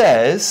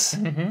Corsairs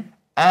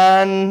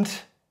and...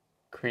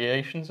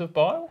 Creations of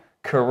Bile?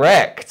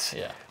 Correct.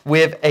 Yeah.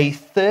 With a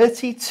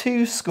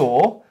 32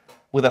 score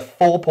with a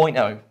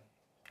 4.0.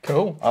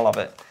 Cool. I love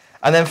it.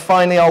 And then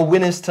finally, our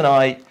winners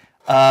tonight.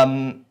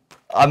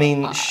 I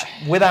mean,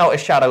 without a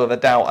shadow of a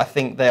doubt, I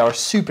think they are a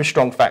super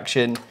strong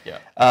faction. Yeah.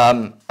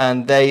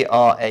 And they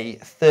are a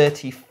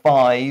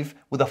 35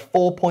 with a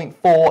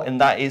 4.4, and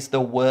that is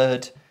the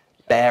word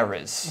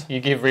bearers. You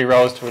give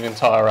rerolls to an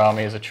entire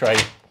army as a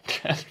trait.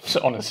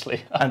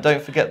 Honestly. And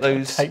don't forget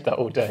those. Take that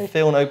all day.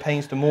 Feel no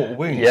pains to mortal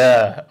wounds.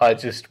 Yeah,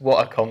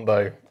 what a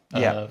combo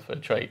Yeah. for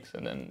traits,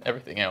 and then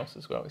everything else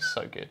as well is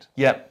so good.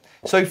 Yeah.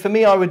 So for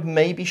me, I would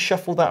maybe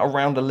shuffle that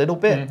around a little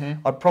bit.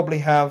 I'd probably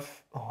have,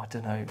 I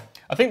don't know.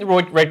 I think the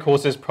red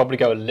coursers probably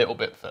go a little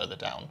bit further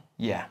down.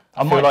 Yeah.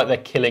 I feel like their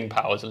killing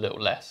power is a little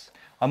less.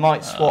 I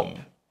might swap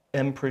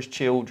Emperor's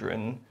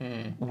Children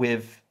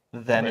with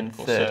them in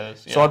third.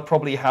 Corsairs, yeah. So I'd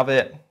probably have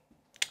it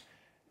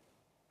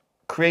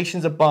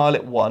Creations of Bile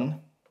at 1.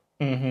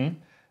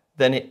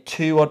 Then at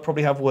 2, I'd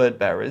probably have Word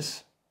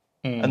Bearers.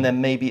 And then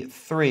maybe at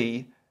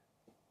 3,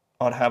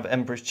 I'd have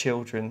Emperor's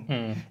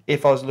Children.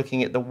 If I was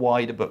looking at the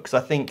wider book.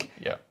 Because I think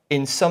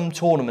in some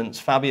tournaments,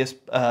 Fabius,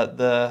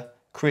 the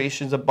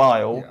Creations of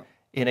Bile,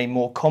 in a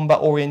more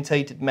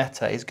combat-orientated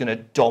meta, is going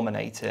to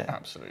dominate it.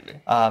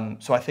 Absolutely.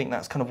 So I think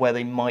that's kind of where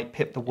they might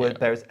pip the Word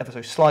Bearers ever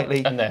so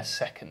slightly. And their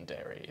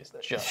secondary is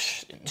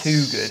just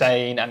too good.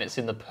 Insane, and it's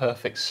in the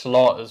perfect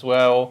slot as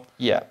well.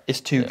 Yeah,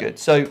 it's too good.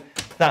 So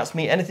that's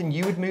me. Anything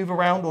you would move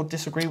around or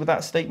disagree with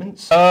that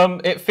statement?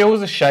 It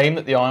feels a shame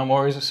that the Iron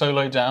Warriors are so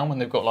low down when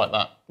they've got like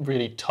that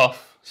really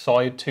tough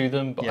side to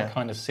them, but I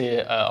kind of see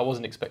it. I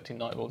wasn't expecting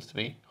Night Lords to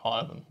be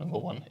higher than number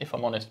 1, if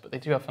I'm honest, but they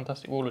do have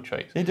fantastic Warlord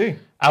traits. They do.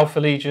 Alpha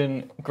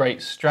Legion, great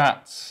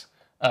strats.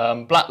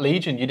 Black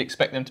Legion, you'd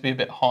expect them to be a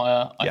bit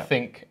higher. I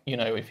think,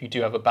 if you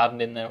do have a Baden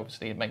in there,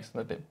 obviously it makes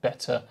them a bit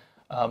better.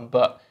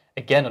 But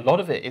again, a lot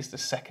of it is the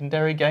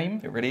secondary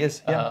game. It really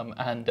is, yeah.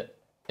 And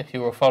if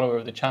you're a follower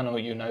of the channel,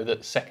 you know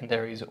that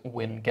secondaries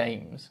win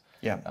games.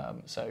 Yeah.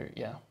 So,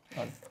 yeah,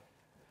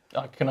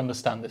 I can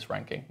understand this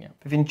ranking. Yeah.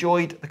 If you've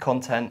enjoyed the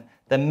content,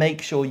 then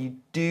make sure you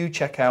do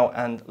check out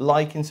and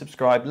like and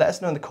subscribe. Let us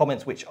know in the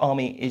comments which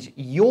army is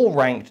your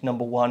ranked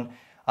number 1.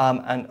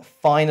 And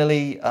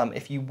finally,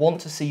 if you want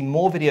to see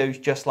more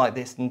videos just like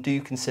this, then do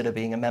consider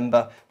being a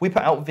member. We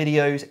put out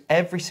videos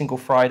every single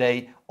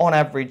Friday, on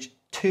average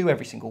 2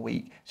 every single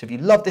week. So if you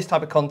love this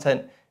type of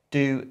content,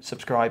 do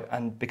subscribe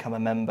and become a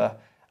member.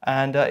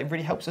 And it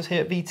really helps us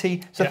here at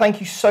VT. So thank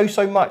you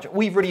so much.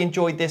 We've really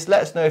enjoyed this.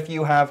 Let us know if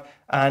you have.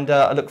 And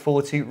I look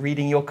forward to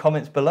reading your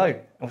comments below.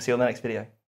 And we'll see you on the next video.